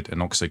oxide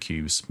and oxo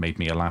cubes made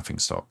me a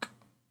laughingstock.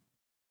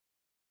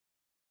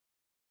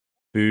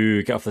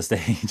 Boo, get off the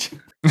stage.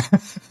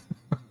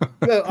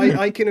 No,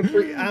 I can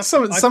appreciate.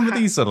 Some of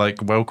these are like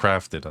well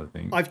crafted, I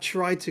think. I've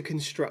tried to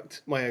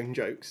construct my own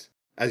jokes,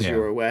 as Yeah.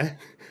 you're aware,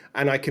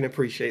 and I can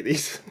appreciate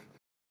these.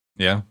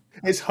 Yeah,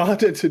 It's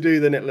harder to do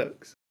than it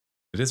looks.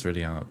 it is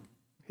really hard.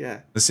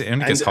 Yeah. It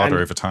only gets harder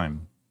over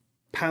time.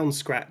 Pound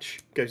Scratch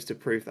goes to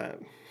prove that.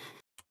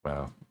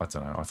 Well, I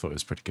don't know. I thought it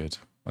was pretty good.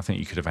 I think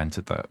you could have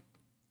entered that.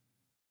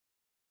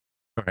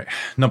 All right,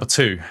 number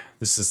 2.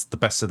 This is the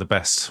best of the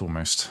best,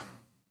 almost.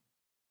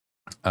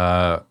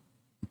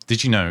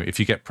 Did you know if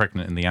you get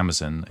pregnant in the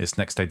Amazon, it's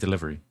next day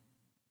delivery?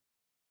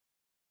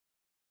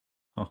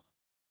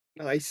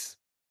 Nice.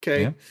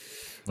 Okay. Yeah.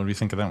 What do you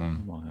think of that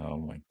one? Oh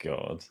my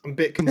god. I'm a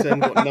bit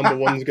concerned what number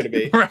 1's going to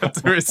be.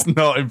 Raptor is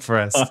not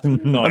impressed. I'm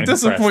not I'm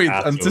impressed disappointed.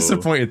 at I'm all.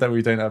 disappointed that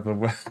we don't have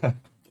a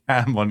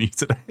cam on you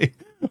today.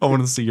 I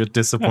want to see your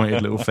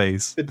disappointed little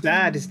face. The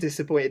dad is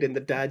disappointed in the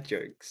dad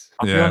jokes.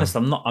 I'll be honest,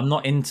 I'm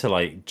not into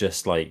like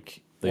just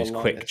like those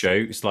quick One-liners.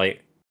 jokes.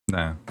 Like,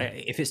 No.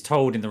 if it's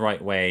told in the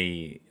right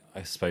way,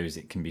 I suppose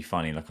it can be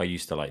funny. Like I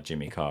used to like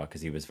Jimmy Carr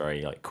because he was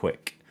very like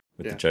quick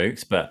with the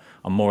jokes, but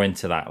I'm more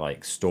into that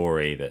like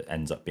story that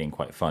ends up being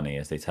quite funny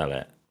as they tell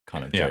it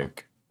kind of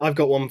joke. I've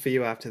got one for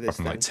you after this.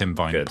 Like Tim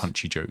Vine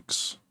punchy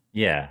jokes.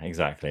 Yeah,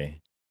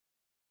 exactly.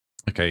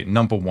 Okay,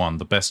 number 1,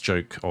 the best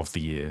joke of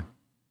the year,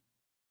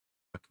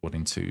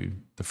 according to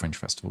the Fringe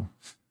Festival.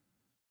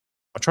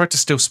 I tried to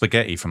steal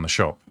spaghetti from the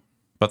shop,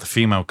 but the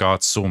female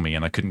guard saw me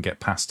and I couldn't get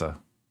past her.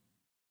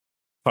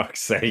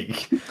 Fuck's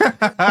sake.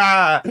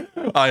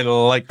 I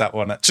like that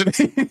one,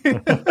 actually.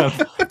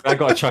 I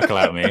got a chuckle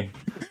out of me.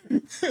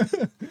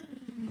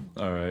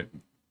 All right.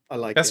 I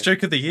like Best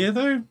joke of the year,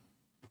 though?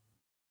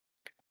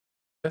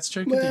 Best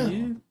joke of the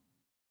year?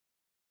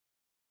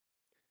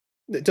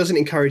 It doesn't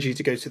encourage you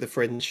to go to the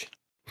Fringe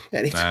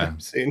anytime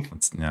soon.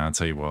 I'll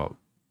tell you what.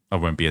 I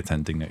won't be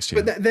attending next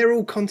year. But they're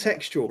all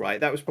contextual, right?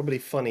 That was probably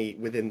funny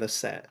within the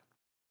set.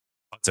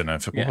 I don't know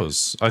if it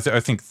was. I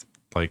think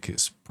like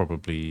it's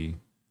probably...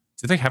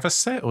 Do they have a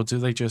set, or do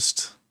they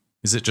just...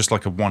 Is it just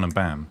like a one and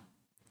bam?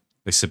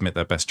 They submit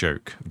their best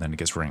joke, and then it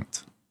gets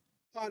ranked.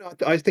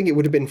 I think it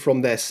would have been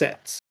from their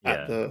sets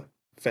at the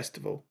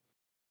festival.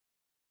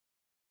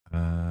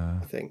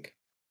 I think.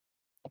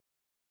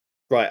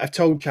 Right, I've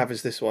told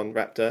Travers this one,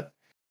 Raptor.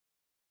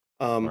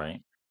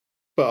 Right.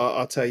 But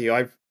I'll tell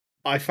you,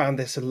 I found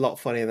this a lot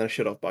funnier than I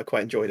should have, but I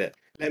quite enjoyed it.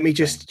 Let me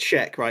just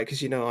check, right?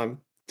 Because I'm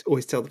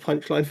always tell the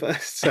punchline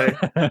first. So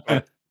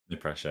No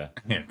pressure.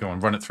 Yeah, go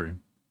on, run it through.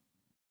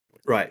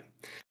 Right.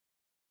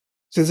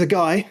 So there's a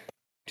guy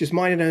just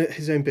minding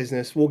his own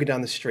business, walking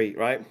down the street,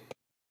 right? And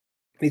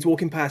he's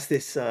walking past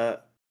this,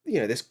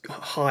 this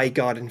high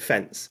garden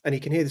fence, and he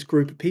can hear this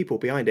group of people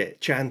behind it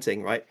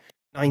chanting, right?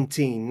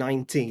 19,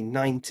 19,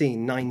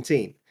 19,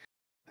 19.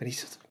 And he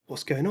says,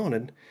 what's going on?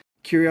 And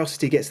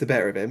curiosity gets the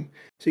better of him.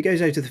 So he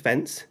goes over to the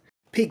fence,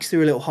 peeks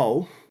through a little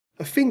hole,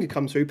 a finger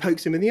comes through,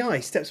 pokes him in the eye,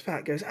 steps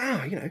back, goes,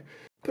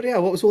 but yeah,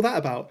 what was all that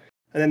about?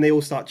 And then they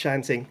all start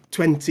chanting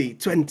 20,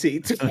 20,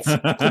 20.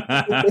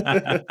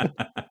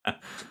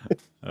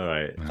 All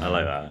right, I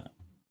like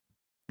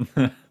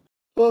that.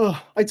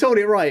 Oh, I told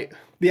it right.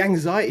 The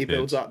anxiety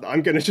builds up that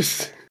I'm going to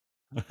just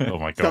oh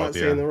my God, start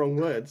saying the wrong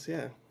words.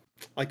 Yeah.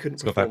 I couldn't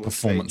It's got that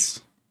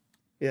performance.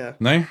 Yeah.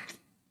 No? I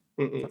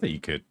think you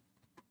could.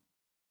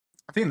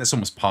 I think that's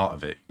almost part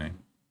of it, I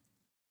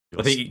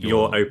think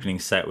your opening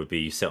set would be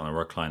you sit on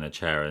a recliner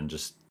chair and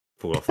just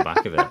fall off the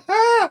back of it.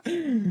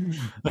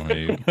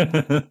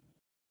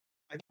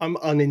 I'm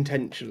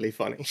unintentionally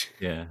funny.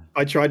 Yeah.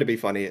 I try to be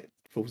funny, it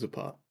falls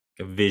apart.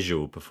 A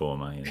visual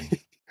performer.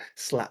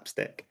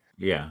 Slapstick.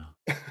 Yeah.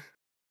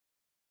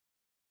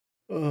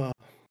 Oh.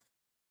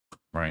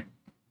 Right.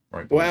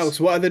 Boys. What else?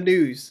 What other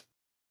news?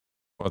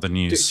 What other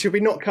news? Should we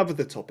not cover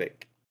the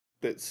topic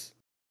that's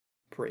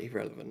pretty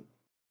relevant?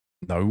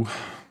 No.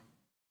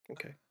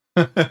 Okay.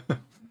 No.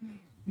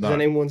 Does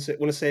anyone want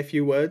to say a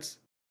few words?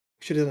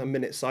 We should have done a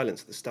minute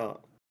silence at the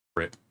start.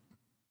 Rip.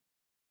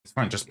 It's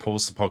fine. Just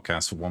pause the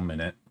podcast for 1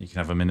 minute. You can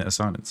have a minute of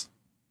silence.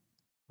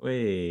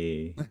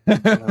 Wee.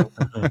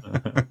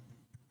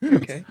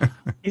 Okay.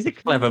 He's a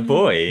clever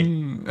boy.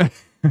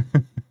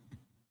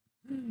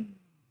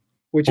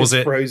 Which is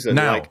frozen.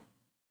 Now. Like,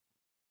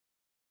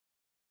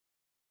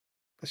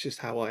 that's just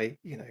how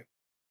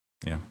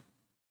Yeah.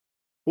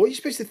 What are you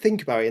supposed to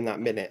think about in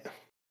that minute?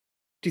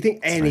 Do you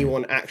think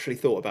anyone actually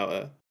thought about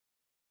her?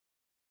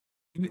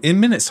 In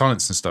minute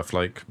silence and stuff,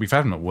 like we've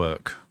had them at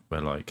work where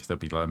like there'll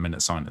be like a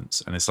minute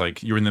silence and it's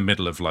like you're in the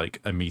middle of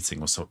like a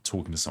meeting or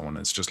talking to someone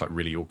and it's just like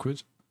really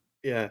awkward.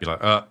 Yeah. You're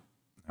like, now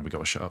we got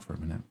to shut up for a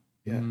minute.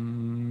 Yeah.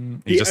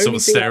 You're just sort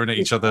of staring at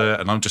each other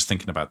and I'm just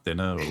thinking about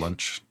dinner or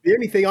lunch. The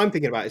only thing I'm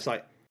thinking about is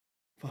like,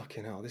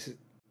 fucking hell,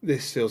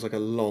 this feels like a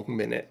long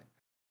minute.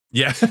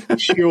 Yeah.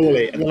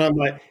 Surely. And then I'm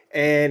like,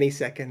 any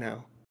second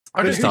now.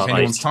 I don't think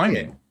anyone's timing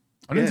it.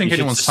 I don't think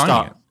anyone's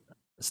timing it.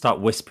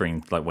 Start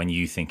whispering like when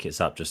you think it's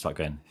up, just like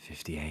going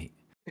 58,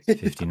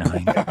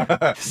 59,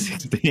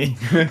 60.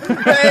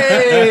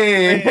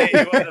 Hey,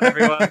 well done,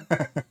 everyone.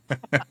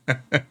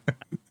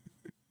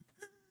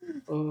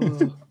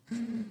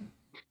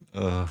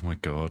 Oh my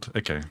God.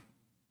 Okay.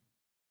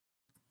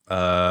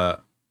 Do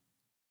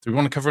we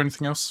want to cover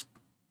anything else?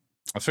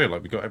 I feel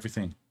like we got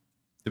everything.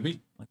 Did we?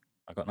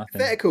 I got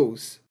nothing.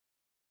 Hypotheticals.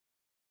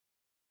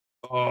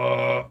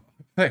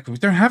 We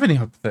don't have any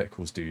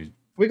hypotheticals, dude.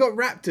 We got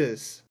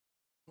raptors.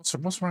 What's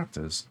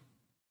raptors?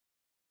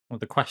 Well,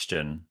 the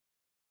question.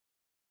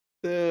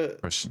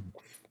 Question.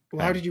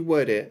 Well, how did you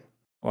word it?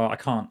 Well, I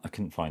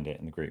couldn't find it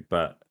in the group,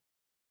 but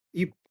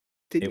you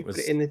put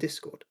it in the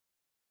Discord?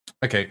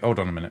 Okay, hold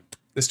on a minute.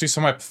 Let's do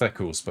some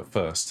hypotheticals, but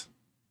first.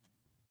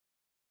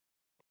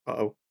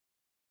 Uh-oh.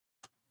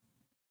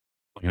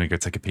 I'm gonna go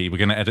take a pee. We're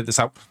gonna edit this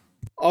out.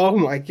 Oh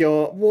my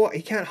God! What?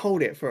 He can't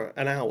hold it for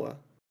an hour.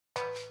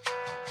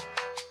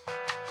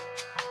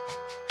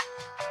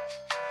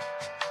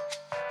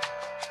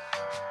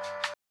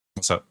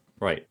 What's up?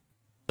 Right.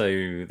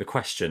 So the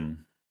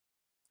question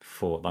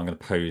that I'm going to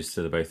pose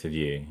to the both of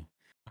you.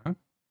 Uh-huh.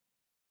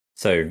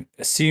 So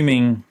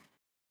assuming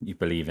you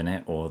believe in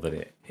it or that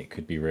it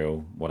could be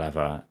real,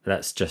 whatever,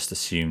 let's just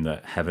assume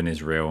that heaven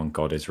is real and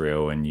God is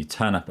real, and you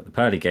turn up at the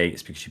pearly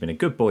gates because you've been a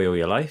good boy all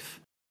your life.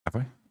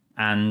 Have I?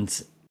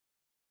 And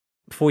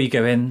before you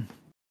go in,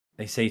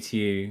 they say to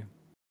you,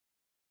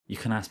 you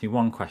can ask me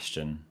one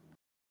question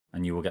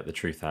and you will get the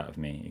truth out of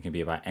me. It can be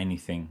about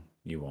anything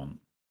you want.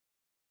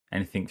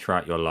 Anything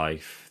throughout your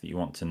life that you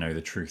want to know the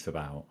truth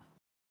about.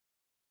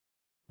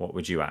 What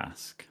would you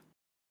ask?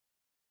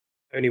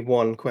 Only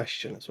one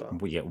question as well.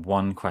 We get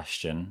one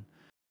question.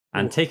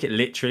 And take it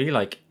literally,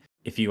 like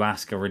if you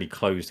ask a really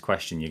closed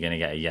question, you're going to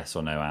get a yes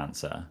or no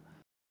answer.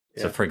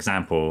 Yeah. So, for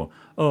example,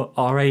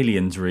 are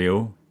aliens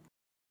real?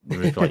 It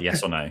would be like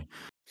yes or no.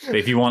 But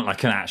if you want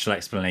like an actual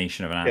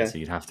explanation of an answer,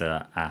 you'd have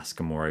to ask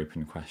a more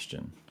open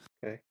question.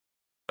 Okay.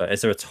 But is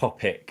there a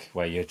topic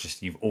where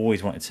you've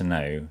always wanted to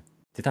know,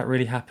 did that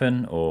really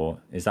happen, or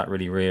is that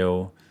really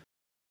real,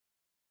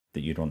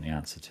 that you'd want the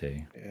answer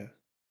to? Yeah.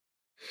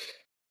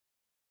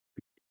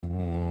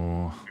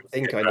 Oh. I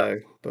think I know,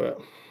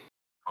 but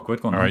Good,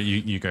 all right,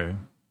 you go.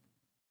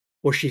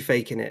 was she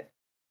faking it?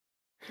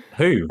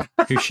 Who's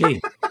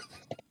she?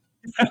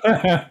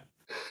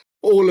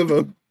 All of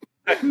them.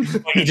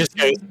 He just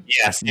goes,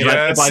 yes. You're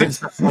Yes. like, I didn't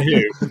specify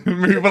who.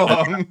 Move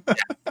along.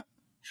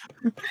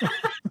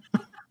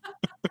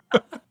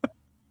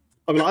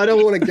 I'm like, I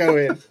don't want to go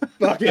in.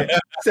 Fuck it.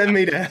 Send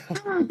me down.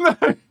 No.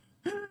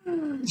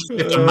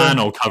 If the man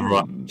will cover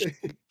up,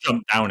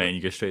 jump down it, and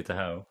you go straight to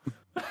hell.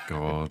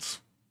 God.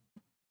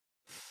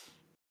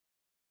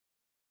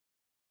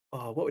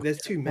 Oh, what?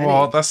 There's too many.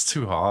 Oh, that's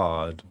too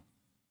hard.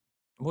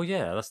 Well,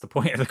 yeah, that's the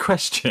point of the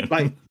question.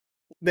 Like,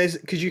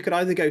 because you could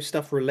either go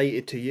stuff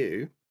related to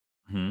you,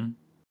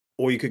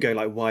 or you could go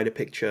like wider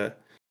picture,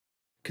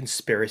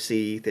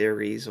 conspiracy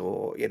theories,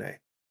 or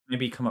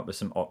maybe come up with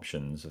some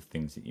options of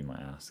things that you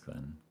might ask.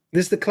 Then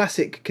there's the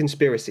classic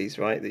conspiracies,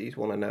 right, that you'd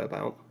want to know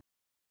about.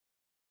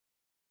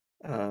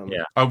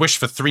 Yeah. I wish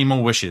for 3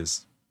 more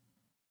wishes.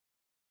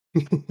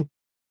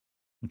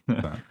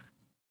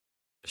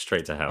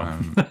 Straight to hell.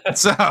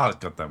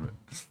 God damn it.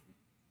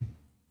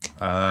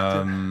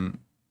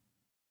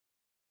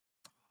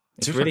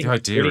 It's just really,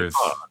 like the idea really of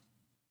hard.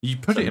 You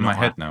put it in my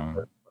head now.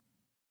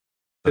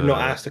 But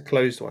not asked a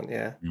closed one,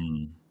 yeah.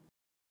 Mm.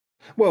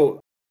 Well,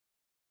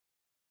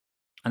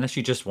 unless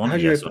you just want how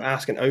do you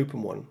ask an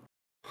open one?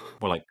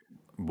 Well, like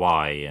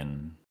why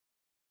and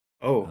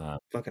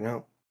fucking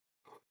hell.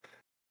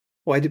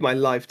 Why did my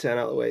life turn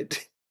out the way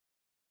it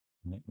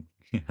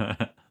did?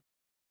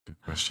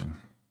 Good question.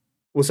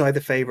 Was I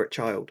the favourite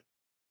child?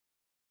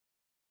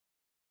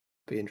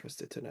 Be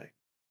interested to know.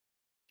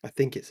 I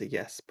think it's a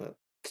yes, but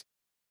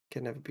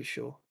can never be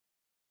sure.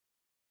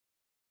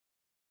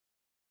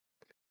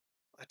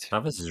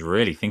 Travis is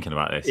really thinking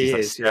about this. He's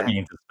like staring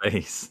into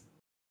space.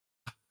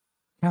 I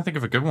can't think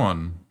of a good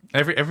one.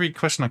 Every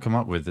question I come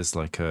up with is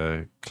like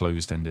a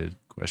closed-ended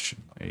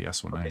question, like a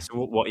yes or no. Okay, so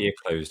what are your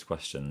closed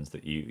questions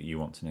that you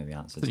want to know the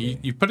answer to?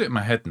 You put it in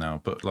my head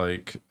now, but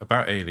like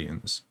about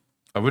aliens,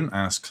 I wouldn't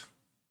ask,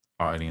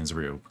 are aliens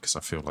real? Because I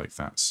feel like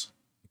that's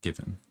a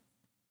given.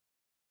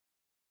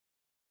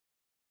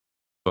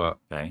 But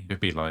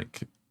it'd be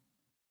like,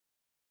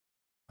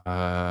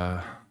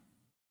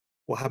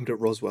 what happened at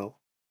Roswell?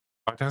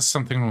 I'd ask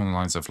something along the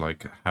lines of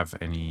like, have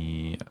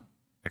any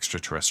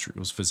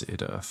extraterrestrials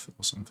visited Earth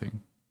or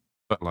something?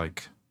 But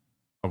like,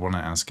 I want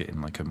to ask it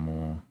in like a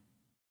more,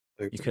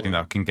 you could think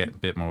that I can get a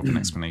bit more of an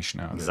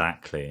explanation out of it.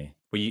 Exactly.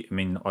 Well, I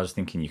mean, I was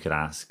thinking you could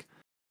ask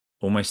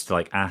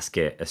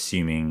it,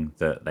 assuming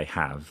that they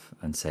have,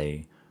 and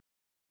say,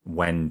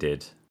 when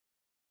did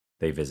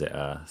they visit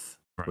Earth?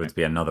 Right. Would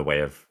be another way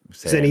of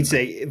saying. Then he'd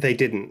say they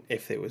didn't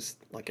if it was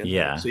like a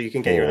no. So you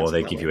can get your answer. Or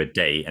they give you a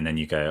date, and then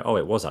you go, oh,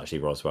 it was actually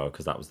Roswell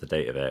because that was the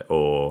date of it.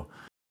 Or,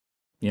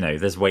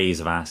 there's ways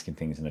of asking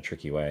things in a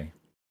tricky way.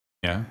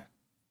 Yeah.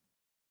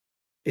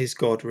 Is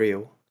God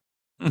real?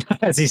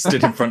 As he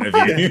stood in front of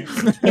you.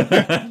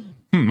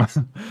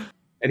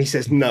 And he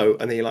says no,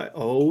 and then you're like,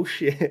 oh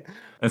shit.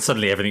 And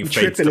suddenly everything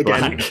fades to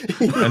black.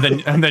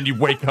 and then you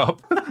wake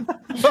up.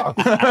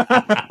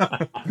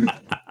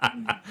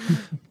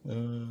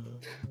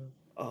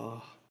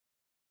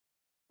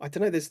 I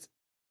don't know, there's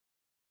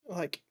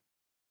like,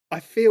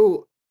 I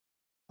feel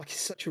like it's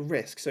such a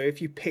risk. So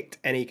if you picked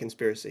any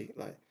conspiracy,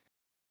 like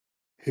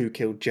who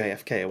killed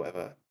JFK or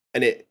whatever,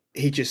 and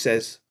he just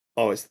says,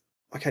 I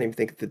can't even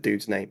think of the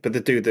dude's name, but the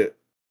dude that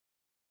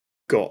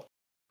got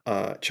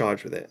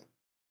charged with it,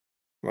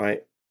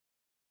 right?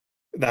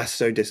 That's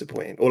so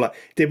disappointing. Or like,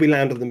 did we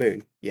land on the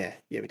moon? Yeah,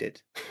 we did.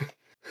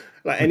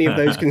 Like any of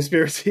those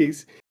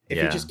conspiracies,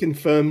 if he just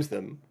confirms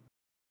them,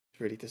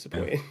 it's really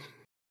disappointing.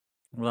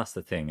 Well, that's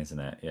the thing, isn't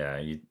it? Yeah,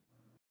 you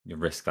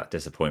risk that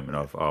disappointment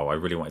of, I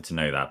really wanted to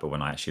know that, but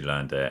when I actually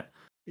learned it,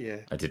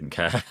 I didn't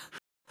care.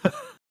 I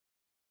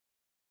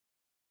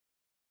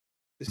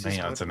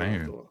don't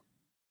know.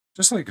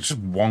 Just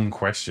one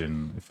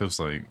question. It feels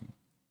like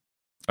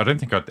I don't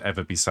think I'd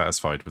ever be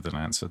satisfied with an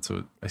answer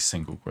to a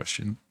single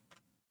question.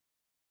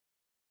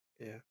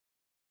 Yeah.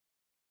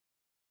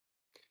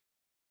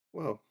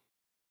 Well,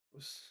 it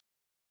was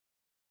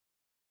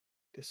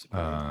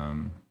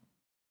disappointing.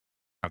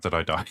 How did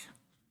I die?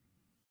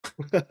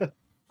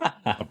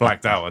 I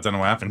blacked out. I don't know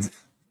what happened.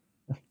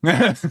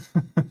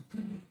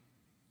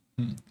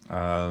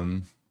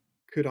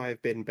 Could I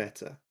have been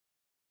better?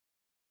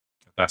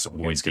 That's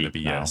always going to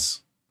be now.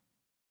 yes.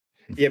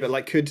 Yeah, but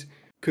like,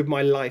 could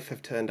my life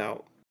have turned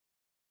out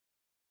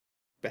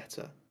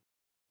better?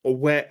 Or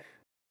where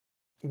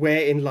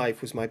in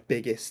life was my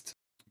biggest?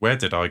 Where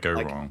did I go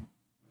wrong?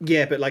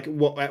 Yeah, but like,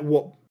 at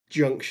what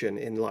junction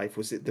in life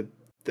was it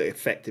that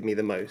affected me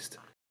the most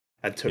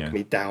and took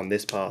me down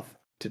this path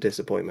to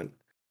disappointment?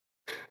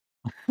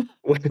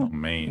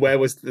 Where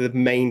was the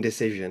main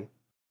decision?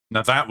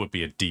 Now that would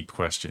be a deep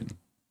question.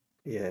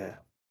 Yeah.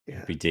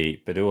 It'd be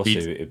deep, but also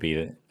it'd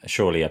be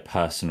surely a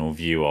personal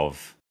view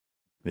of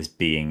this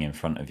being in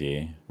front of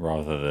you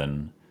rather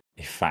than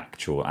a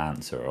factual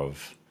answer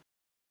of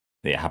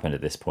it happened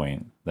at this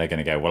point. They're going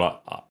to go,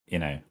 well,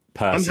 personally,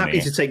 I'm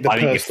happy to take the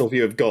personal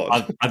view of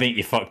God. I think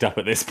you fucked up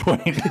at this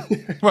point.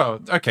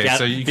 Well, okay,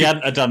 if you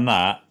hadn't done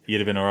that, you'd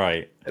have been all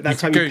right. At that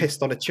time, you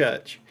pissed on a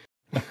church.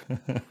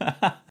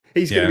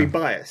 He's going to be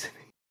biased.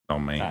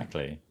 On me.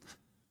 Exactly.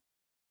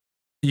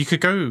 You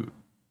could go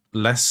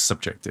less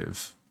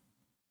subjective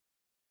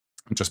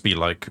and just be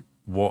like,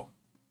 what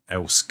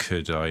else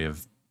could I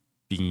have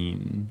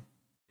been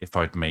if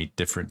I'd made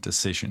different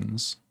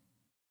decisions?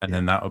 And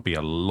then that would be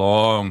a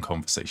long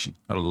conversation,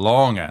 a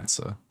long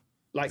answer.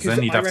 Like,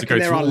 then you'd have to go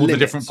through all the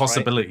different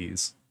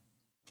possibilities.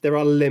 Right? There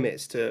are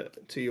limits to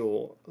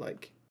your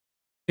like.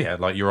 Yeah,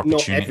 like your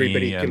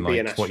opportunity and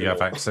like what you have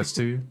astronaut. access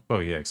to.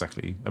 Well, yeah,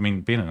 exactly. I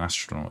mean, being an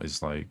astronaut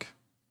is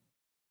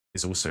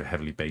also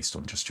heavily based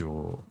on just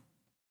your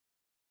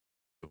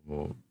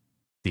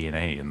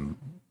DNA and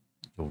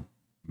your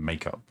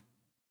makeup.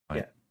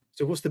 Yeah.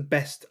 So what's the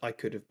best I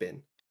could have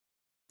been?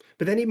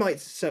 But then he might,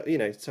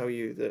 tell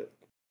you that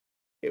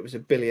it was a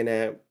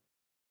billionaire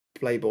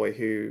playboy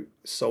who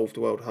solved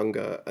world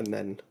hunger and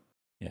then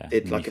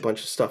did like a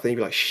bunch of stuff. Then you'd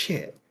be like,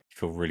 shit. You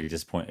feel really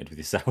disappointed with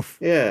yourself.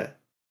 Yeah.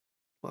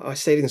 Well, I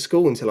stayed in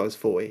school until I was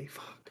 40.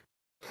 Fuck.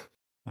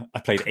 I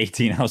played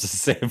 18 hours of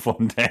Civ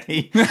one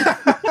day.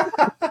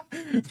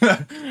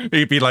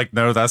 He'd be like,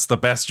 no, that's the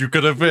best you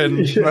could have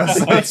been.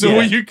 That's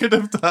all you could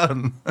have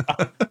done.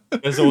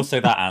 There's also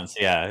that answer.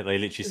 Yeah, they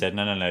literally said,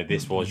 no,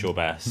 this was your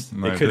best.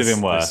 No, it could have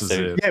been worse.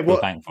 So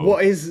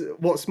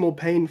what's more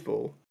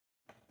painful?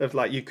 Of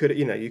like you could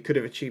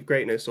have achieved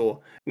greatness, or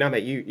no,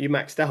 mate, you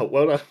maxed out.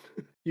 Well done,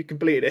 you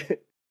completed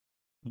it.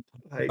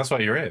 Like, that's why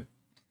you're in.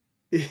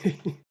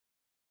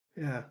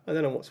 Yeah, I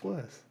don't know what's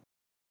worse.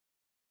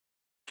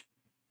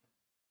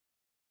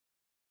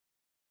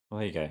 Well,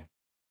 there you go.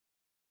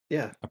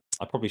 Yeah,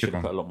 I probably should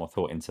have put a lot more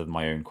thought into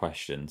my own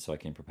question so I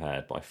came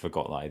prepared, but I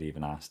forgot that I'd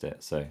even asked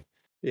it. So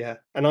yeah,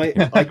 and I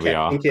kept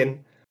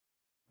thinking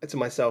to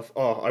myself,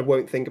 oh, I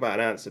won't think about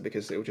an answer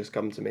because it will just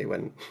come to me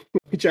when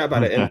we chat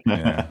about it. And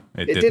yeah,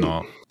 it did didn't.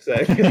 not. So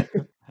there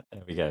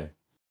we go.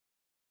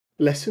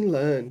 Lesson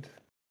learned.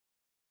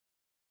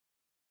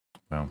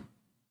 Well,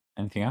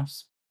 anything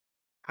else?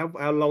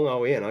 How long are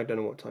we in? I don't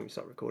know what time you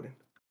start recording.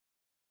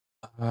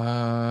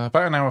 About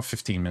an hour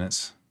 15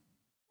 minutes.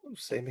 Oh,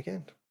 same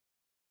again.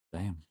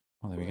 Damn.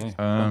 Well, there we go.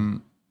 Yeah,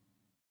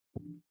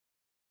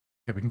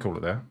 we can call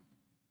it there.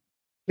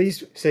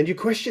 Please send your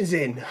questions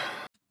in.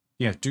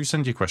 Yeah, do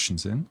send your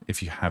questions in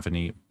if you have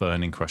any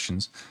burning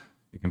questions.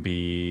 It can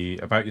be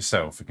about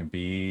yourself. It can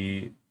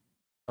be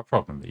a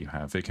problem that you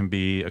have. It can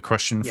be a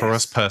question for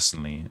us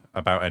personally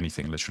about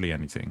anything, literally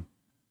anything,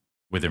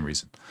 within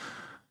reason.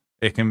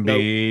 It can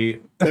be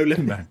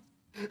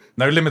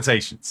no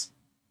limitations.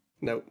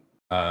 No.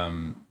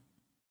 It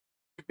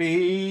could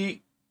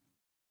be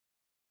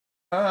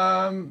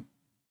not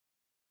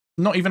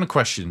even a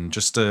question,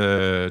 just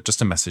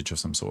a message of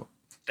some sort.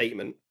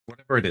 Statement.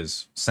 Whatever it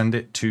is, send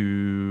it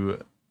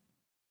to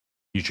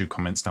YouTube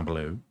comments down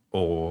below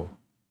or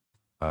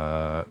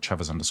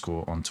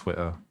Chavez_ on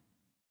Twitter.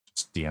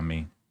 Just DM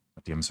me.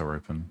 My DMs are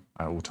open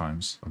at all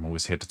times. I'm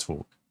always here to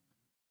talk.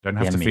 Don't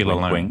have to feel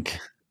alone. Wink.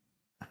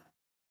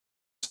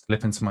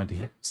 Slip into my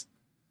DMs.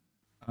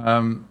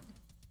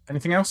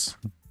 Anything else?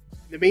 In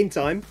the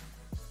meantime,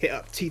 hit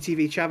up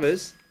TTV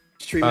Chavez,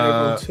 streaming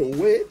over on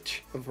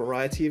Twitch, a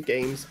variety of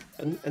games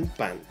and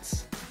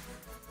bants.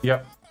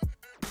 Yep.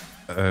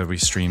 We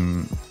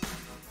stream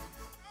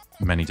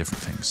many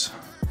different things.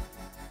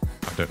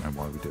 I don't know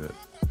why we do it.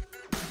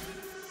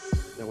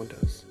 No one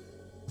does.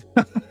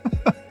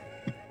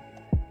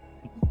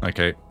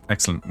 Okay,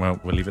 excellent.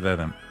 Well, we'll leave it there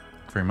then. Thank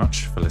you very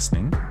much for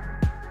listening.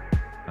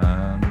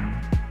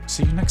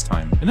 See you next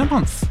time. In a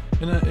month.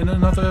 In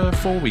another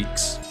 4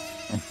 weeks.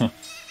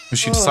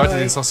 Which you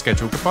decided is our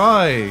schedule.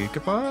 Goodbye.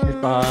 Goodbye.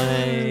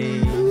 Goodbye.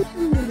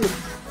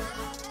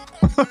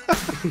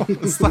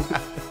 What was that?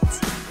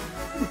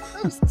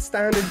 That was the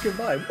standard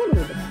goodbye. What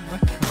are them?